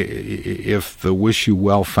the Wish You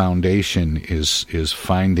Well Foundation is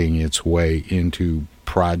finding its way into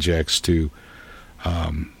projects to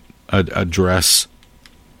address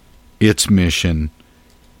its mission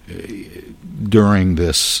during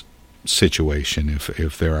this situation,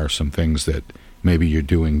 if there are some things that maybe you're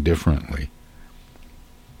doing differently.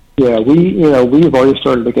 Yeah, we've already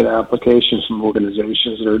started to get applications from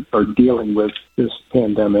organizations that are dealing with this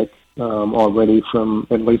pandemic already, from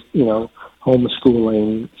at least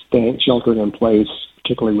homeschooling, staying sheltered in place,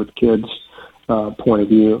 particularly with kids' point of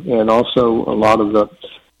view, and also a lot of the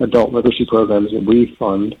adult literacy programs that we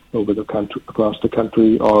fund across the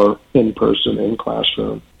country are in person, in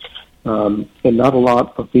classroom. And not a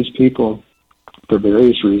lot of these people, for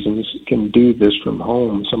various reasons, can do this from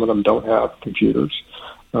home. Some of them don't have computers.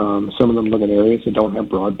 Some of them live in areas that don't have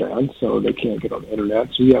broadband, so they can't get on the internet.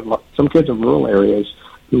 So you have some kids in rural areas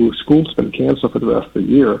who school's been canceled for the rest of the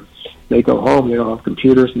year. They go home, they don't have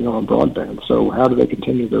computers, and they don't have broadband. So how do they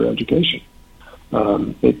continue their education?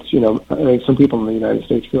 I think some people in the United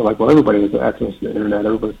States feel like, well, everybody has access to the internet,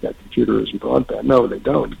 everybody's got computers and broadband. No, they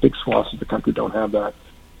don't. Big swaths of the country don't have that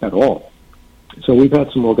at all. So we've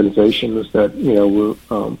had some organizations that we're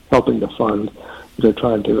helping to fund that are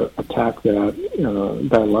trying to attack that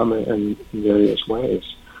dilemma in various ways.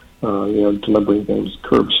 Delivering things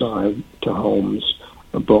curbside to homes,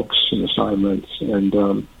 books and assignments,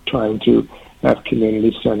 and trying to have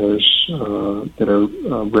community centers that are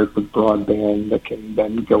rigged with broadband that can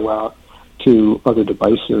then go out to other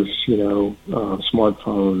devices,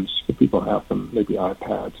 smartphones, if people have them, maybe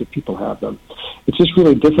iPads, if people have them. It's just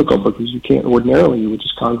really difficult because you can't, ordinarily you would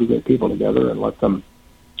just congregate people together and let them,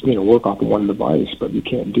 work off of one device, but you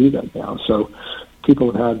can't do that now. So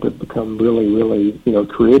people have had to become really, really,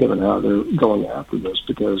 creative in how they're going after this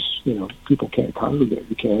because, people can't congregate.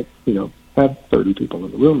 You can't, have 30 people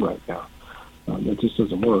in the room right now. It just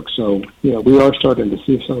doesn't work. So, we are starting to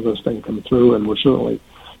see some of those things come through, and we're certainly,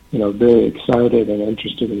 very excited and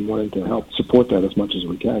interested in wanting to help support that as much as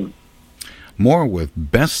we can. More with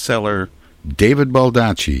bestseller David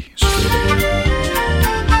Baldacci.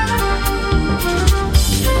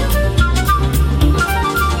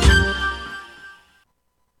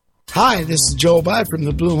 Hi, this is Joe By from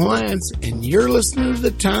the Blue Hawaiians, and you're listening to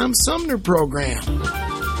the Tom Sumner Program.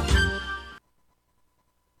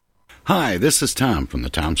 Hi, this is Tom from the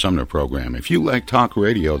Tom Sumner Program. If you like talk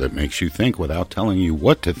radio that makes you think without telling you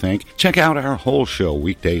what to think, check out our whole show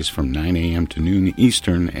weekdays from 9 a.m. to noon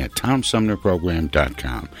Eastern at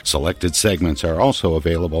TomSumnerProgram.com. Selected segments are also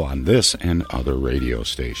available on this and other radio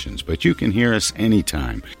stations, but you can hear us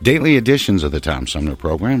anytime. Daily editions of the Tom Sumner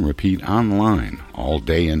Program repeat online all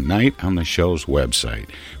day and night on the show's website.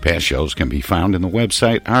 Past shows can be found in the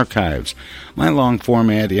website archives. My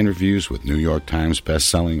long-format interviews with New York Times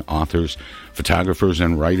best-selling authors authors, photographers,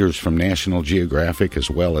 and writers from National Geographic, as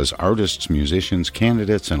well as artists, musicians,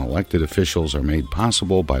 candidates, and elected officials are made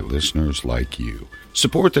possible by listeners like you.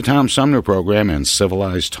 Support the Tom Sumner Program and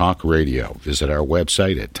Civilized Talk Radio. Visit our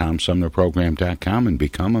website at TomSumnerProgram.com and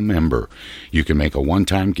become a member. You can make a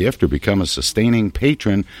one-time gift or become a sustaining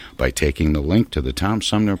patron by taking the link to the Tom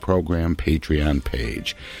Sumner Program Patreon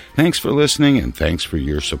page. Thanks for listening, and thanks for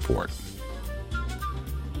your support.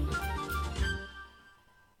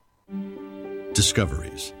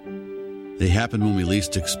 Discoveries. They happen when we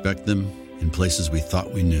least expect them, in places we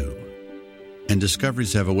thought we knew. And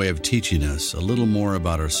discoveries have a way of teaching us a little more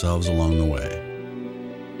about ourselves along the way.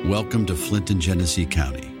 Welcome to Flint and Genesee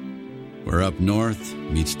County, where up north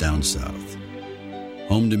meets down south.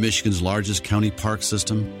 Home to Michigan's largest county park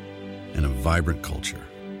system and a vibrant culture.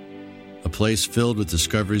 A place filled with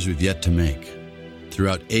discoveries we've yet to make,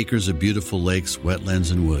 throughout acres of beautiful lakes,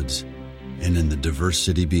 wetlands, and woods, and in the diverse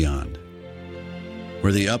city beyond.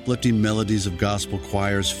 Where the uplifting melodies of gospel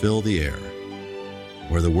choirs fill the air.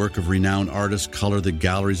 Where the work of renowned artists color the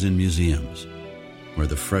galleries and museums, where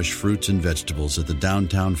the fresh fruits and vegetables at the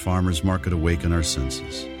downtown farmers market awaken our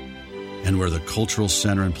senses, and where the cultural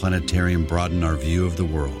center and planetarium broaden our view of the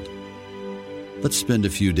world. Let's spend a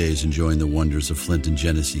few days enjoying the wonders of Flint and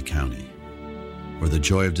Genesee County, where the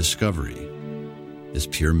joy of discovery is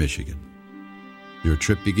pure Michigan. Your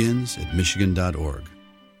trip begins at Michigan.org.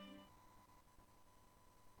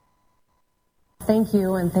 Thank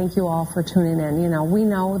you, and thank you all for tuning in. You know, we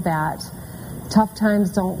know that tough times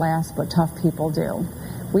don't last, but tough people do.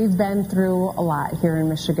 We've been through a lot here in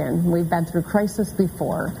Michigan. We've been through crisis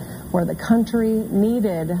before, where the country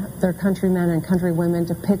needed their countrymen and countrywomen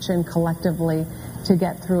to pitch in collectively to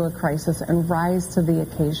get through a crisis and rise to the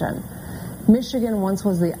occasion. Michigan once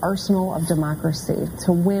was the arsenal of democracy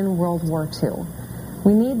to win World War II.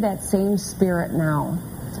 We need that same spirit now.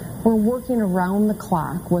 We're working around the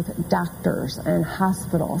clock with doctors and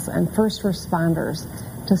hospitals and first responders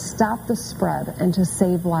to stop the spread and to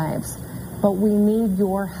save lives. But we need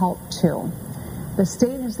your help too. The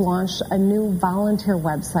state has launched a new volunteer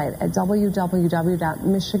website at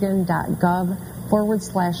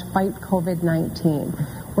www.michigan.gov/fight-COVID-19,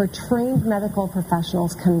 where trained medical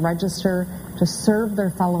professionals can register to serve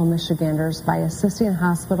their fellow Michiganders by assisting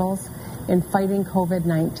hospitals in fighting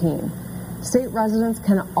COVID-19. State residents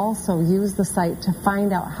can also use the site to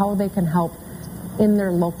find out how they can help in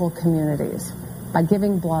their local communities by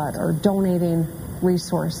giving blood or donating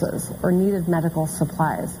resources or needed medical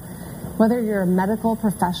supplies. Whether you're a medical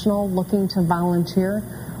professional looking to volunteer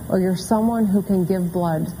or you're someone who can give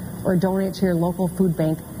blood or donate to your local food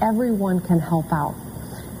bank, everyone can help out.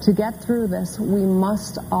 To get through this, we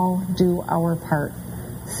must all do our part.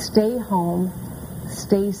 Stay home,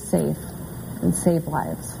 stay safe, and save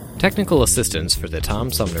lives. Technical assistance for the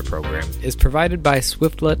Tom Sumner Program is provided by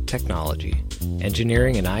Swiftlet Technology,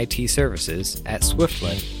 engineering and IT services at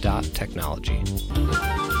swiftlet.technology.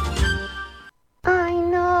 I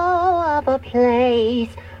know of a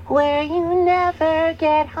place where you never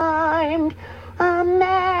get harmed, a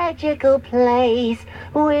magical place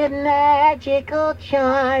with magical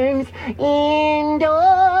charms,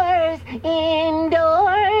 indoors,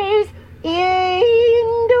 indoors, indoors.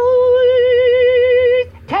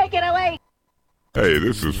 Take it away. Hey,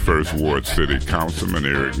 this is First Ward City Councilman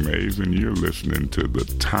Eric Mays, and you're listening to the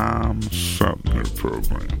Tom Sumner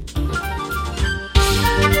Program.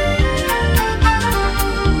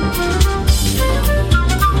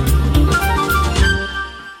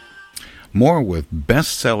 More with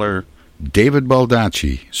bestseller David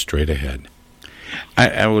Baldacci straight ahead.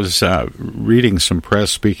 I was reading some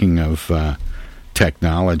press, speaking of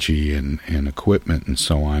technology and equipment and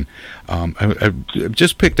so on. I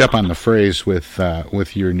just picked up on the phrase with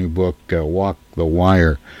your new book, Walk the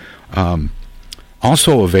Wire.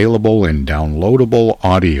 Also available in downloadable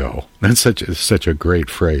audio. That's such a great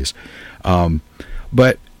phrase.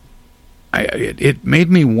 But it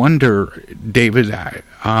made me wonder, David,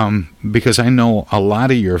 because I know a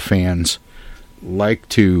lot of your fans like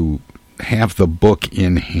to have the book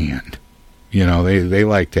in hand. You know, they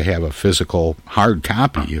like to have a physical hard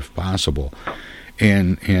copy if possible,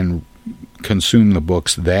 and consume the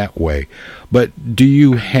books that way. But do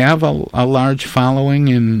you have a large following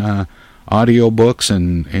in audiobooks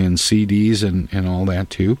and CDs and all that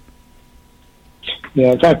too?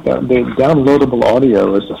 Yeah, in fact, the downloadable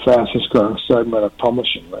audio is the fastest growing segment of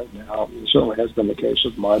publishing right now. It certainly has been the case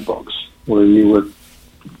with my books, where you would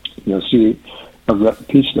see a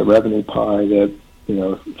piece of the revenue pie that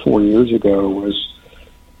 4 years ago was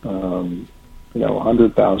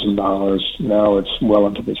 $100,000. Now it's well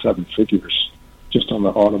into the seven figures. just on the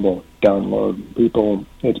Audible download. People,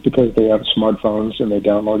 it's because they have smartphones and they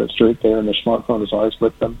download it straight there, and their smartphone is always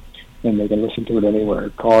with them, and they can listen to it anywhere,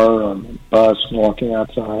 car, on the bus, walking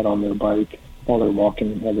outside, on their bike, while they're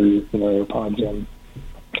walking, have their AirPods in.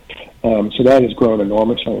 So that has grown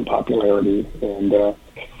enormously in popularity, and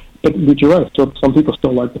but you're right. So some people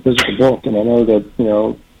still like the physical book, and I know that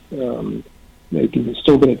they can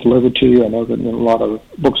still get it delivered to you. I know that in a lot of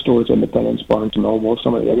bookstores, independents, Barnes and Noble,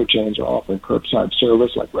 some of the other chains are offering curbside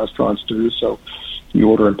service, like restaurants do. So you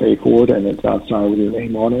order and pay for it, and it's outside with your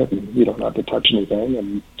name on it, and you don't have to touch anything,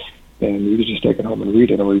 and you can just take it home and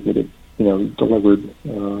read it, or you get it, delivered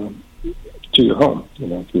to your home,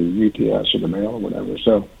 through UPS or the mail or whatever.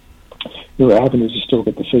 So there are avenues to still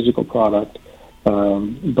get the physical product,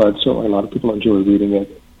 but certainly a lot of people enjoy reading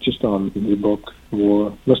it just on the book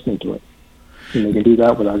or listening to it. And they can do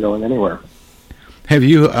that without going anywhere. Have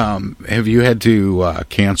you had to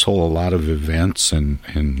cancel a lot of events and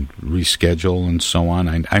reschedule and so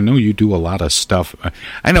on? I know you do a lot of stuff.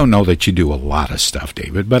 I don't know that you do a lot of stuff,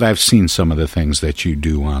 David, but I've seen some of the things that you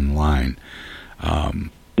do online.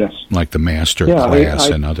 Yes. Like the master class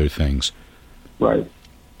and other things. Right.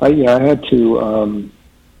 I had to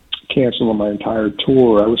cancel my entire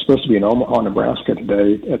tour. I was supposed to be in Omaha, Nebraska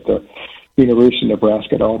today at the University of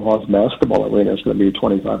Nebraska at Omaha's basketball arena. It's going to be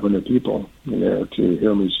 2,500 people there to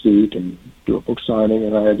hear me speak and do a book signing,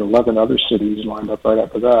 and I had 11 other cities lined up right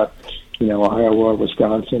after that. Iowa,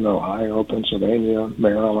 Wisconsin, Ohio, Pennsylvania,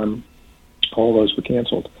 Maryland, all those were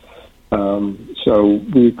canceled. So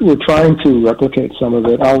we're trying to replicate some of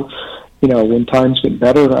it. When times get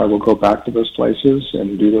better, I will go back to those places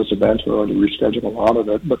and do those events. We're already rescheduling a lot of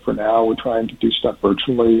it, but for now, we're trying to do stuff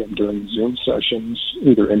virtually and doing Zoom sessions,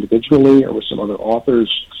 either individually or with some other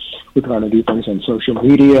authors. We're trying to do things on social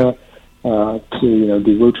media to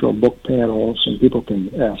do virtual book panels, and people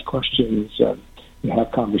can ask questions and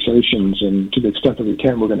have conversations. And to the extent that we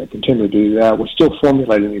can, we're going to continue to do that. We're still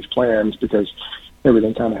formulating these plans because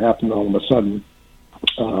everything kind of happened all of a sudden.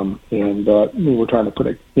 And we're trying to put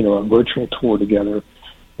a virtual tour together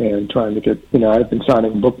and trying to get, I've been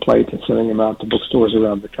signing book plates and sending them out to bookstores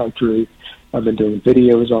around the country. I've been doing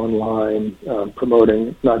videos online,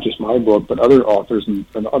 promoting not just my book, but other authors and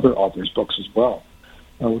other authors' books as well,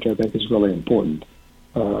 which I think is really important.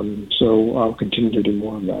 So I'll continue to do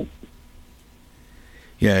more of that.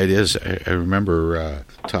 Yeah, it is. I remember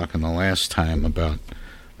talking the last time about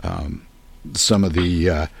some of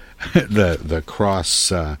the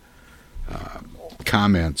cross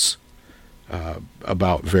comments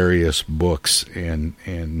about various books, and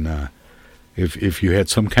if you had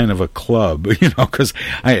some kind of a club, because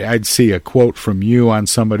I'd see a quote from you on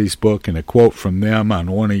somebody's book and a quote from them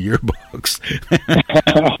on one of your books.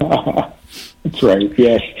 That's right.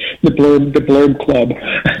 Yes, the blurb club.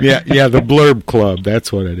 yeah, the blurb club.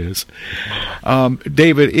 That's what it is.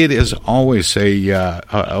 David, it is always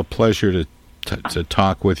a pleasure to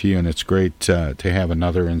talk with you, and it's great to have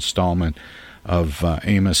another installment of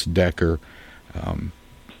Amos Decker.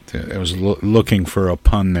 I was looking for a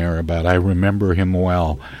pun there about I remember him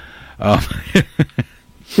well.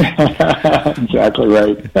 Exactly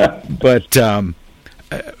right. But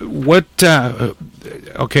what?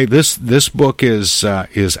 Okay, this book is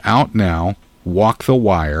out now. Walk the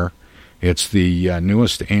Wire. It's the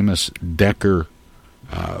newest Amos Decker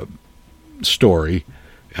story.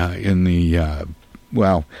 In the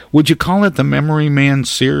would you call it the Memory Man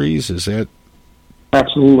series? Is that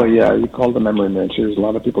absolutely? Yeah, you call it the Memory Man series. A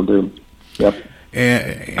lot of people do. Yep.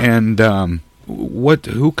 And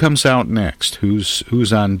who comes out next?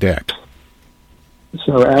 Who's on deck?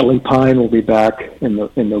 So Atlee Pine will be back in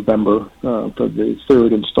November for the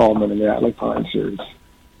third installment in the Atlee Pine series.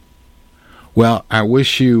 Well, I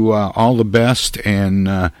wish you all the best and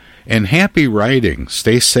happy writing.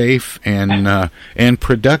 Stay safe and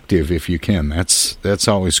productive if you can. That's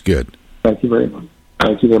always good. Thank you very much.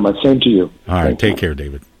 Thank you very much. Same to you. All right, take care,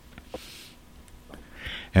 David.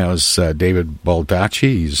 That was David Baldacci.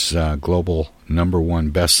 He's global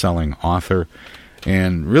 #1 best-selling author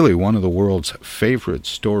and really one of the world's favorite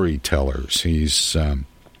storytellers. His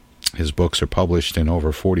books are published in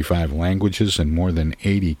over 45 languages in more than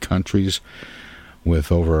 80 countries,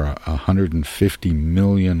 with over 150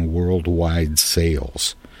 million worldwide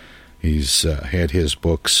sales. He's had his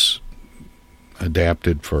books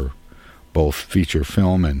adapted for both feature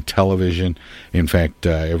film and television. In fact,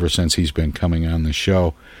 ever since he's been coming on the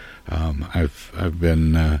show, I've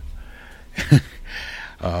been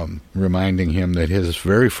reminding him that his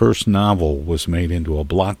very first novel was made into a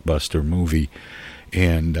blockbuster movie,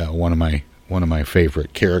 and one of one of my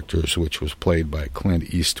favorite characters, which was played by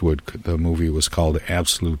Clint Eastwood. The movie was called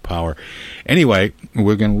Absolute Power. Anyway,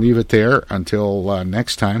 we're going to leave it there until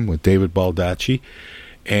next time with David Baldacci,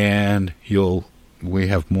 and we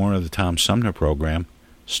have more of the Tom Sumner program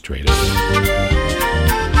straight ahead.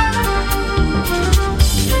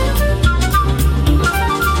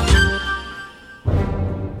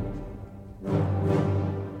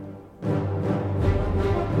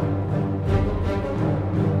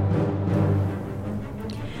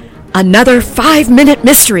 Another 5-minute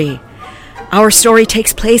mystery. Our story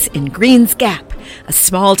takes place in Green's Gap, a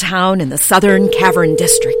small town in the Southern Cavern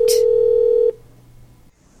District.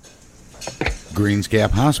 Green's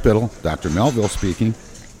Gap Hospital, Dr. Melville speaking.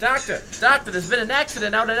 Doctor, there's been an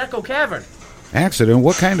accident out at Echo Cavern. Accident?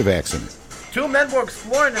 What kind of accident? 2 men were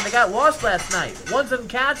exploring and they got lost last night. One's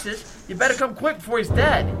unconscious. You better come quick before he's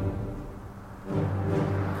dead.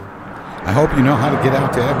 I hope you know how to get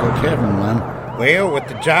out to Echo Cavern, Lem. Well, with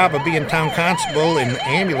the job of being town constable and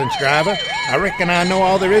ambulance driver, I reckon I know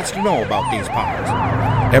all there is to know about these parts.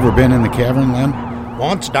 Ever been in the cavern, Lem?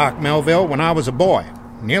 Once, Doc Melville, when I was a boy.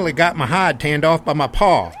 Nearly got my hide tanned off by my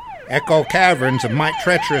paw. Echo Cavern's a mighty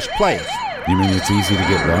treacherous place. You mean it's easy to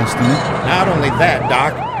get lost in it? Not only that,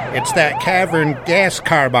 Doc. It's that cavern gas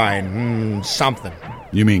carbine, something.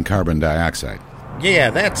 You mean carbon dioxide? Yeah,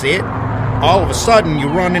 that's it. All of a sudden, you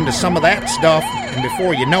run into some of that stuff, and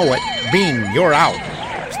before you know it, bing, you're out.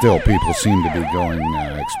 Still, people seem to be going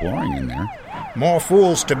exploring in there. More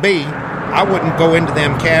fools to be. I wouldn't go into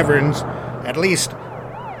them caverns, at least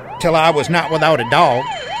till I was not without a dog.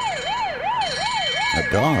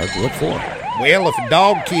 A dog? What for? Well, if a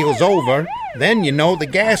dog keels over, then you know the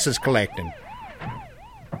gas is collecting.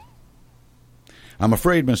 I'm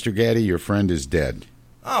afraid, Mr. Gaddy, your friend is dead.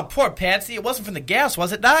 Oh, poor Patsy. It wasn't from the gas,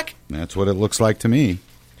 was it, Doc? That's what it looks like to me.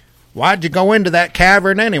 Why'd you go into that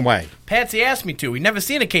cavern anyway? Patsy asked me to. We'd never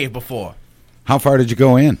seen a cave before. How far did you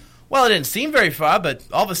go in? Well, it didn't seem very far, but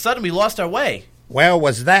all of a sudden we lost our way. Where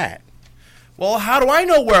was that? Well, how do I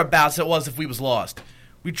know whereabouts it was if we was lost?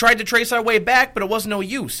 We tried to trace our way back, but it wasn't no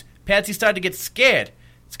use. Patsy started to get scared.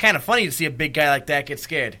 It's kind of funny to see a big guy like that get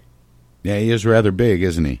scared. Yeah, he is rather big,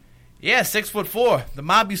 isn't he? Yeah, 6'4". The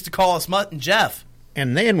mob used to call us Mutt and Jeff.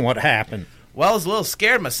 And then what happened? Well, I was a little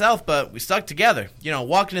scared myself, but we stuck together. You know,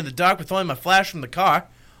 walking in the dark with only my flash from the car.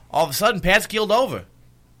 All of a sudden, Pat's keeled over.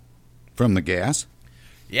 From the gas?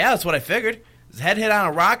 Yeah, that's what I figured. His head hit on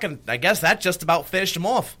a rock, and I guess that just about finished him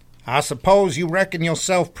off. I suppose you reckon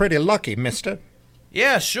yourself pretty lucky, mister.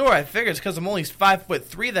 Yeah, sure. I figure it's because I'm only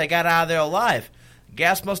 5'3" that I got out of there alive. The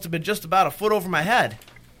gas must have been just about a foot over my head.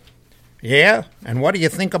 Yeah? And what do you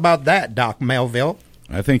think about that, Doc Melville?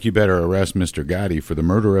 I think you better arrest Mr. Gotti for the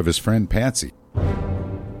murder of his friend Patsy.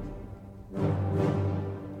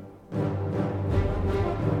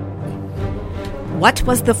 What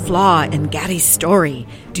was the flaw in Gaddy's story?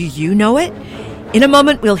 Do you know it? In a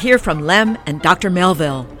moment, we'll hear from Lem and Dr.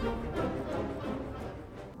 Melville.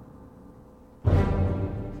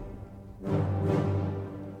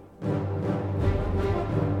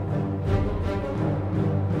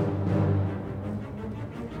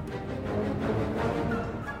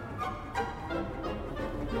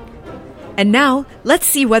 And now, let's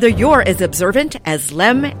see whether you're as observant as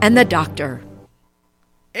Lem and the doctor.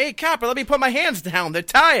 Hey, copper, let me put my hands down. They're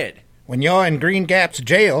tired. When you're in Green Gap's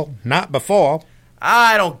jail, not before.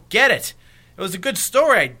 I don't get it. It was a good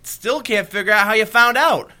story. I still can't figure out how you found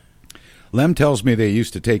out. Lem tells me they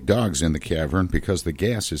used to take dogs in the cavern because the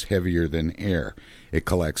gas is heavier than air. It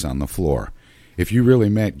collects on the floor. If you really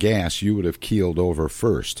meant gas, you would have keeled over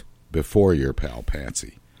first, before your pal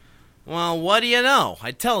Patsy. Well, what do you know?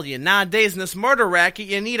 I tell you, nowadays in this murder racket,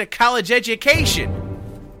 you need a college education.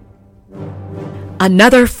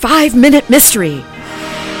 Another 5-minute mystery.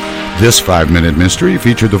 This 5-minute mystery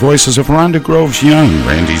featured the voices of Rhonda Groves Young,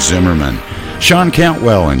 Randy Zimmerman, Sean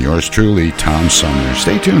Cantwell, and yours truly, Tom Sumner.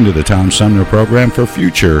 Stay tuned to the Tom Sumner program for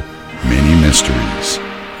future mini mysteries.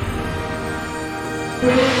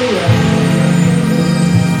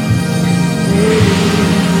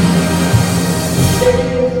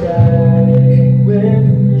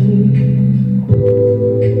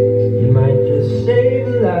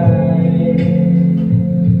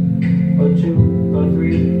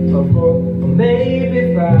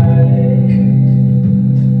 Maybe 5.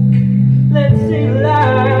 Let's see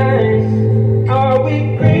lies. Are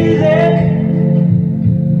we crazy?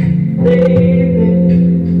 Baby,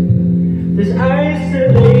 this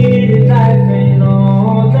isolated life ain't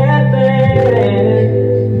all that bad.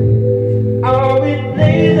 Are we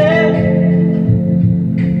lazy?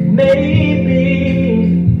 Maybe,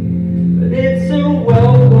 but it's a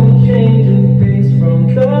welcome change of pace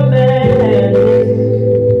from the man.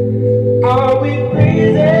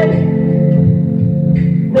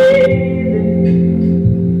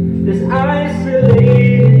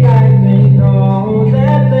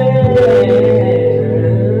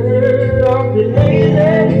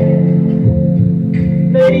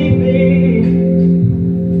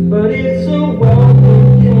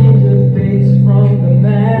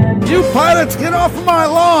 pilots, get off of my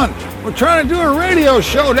lawn. We're trying to do a radio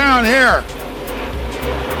show down here.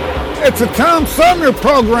 It's a Tom Sumner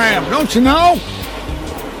program, don't you know?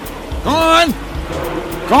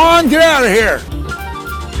 Go on, get out of here.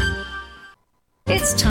 It's time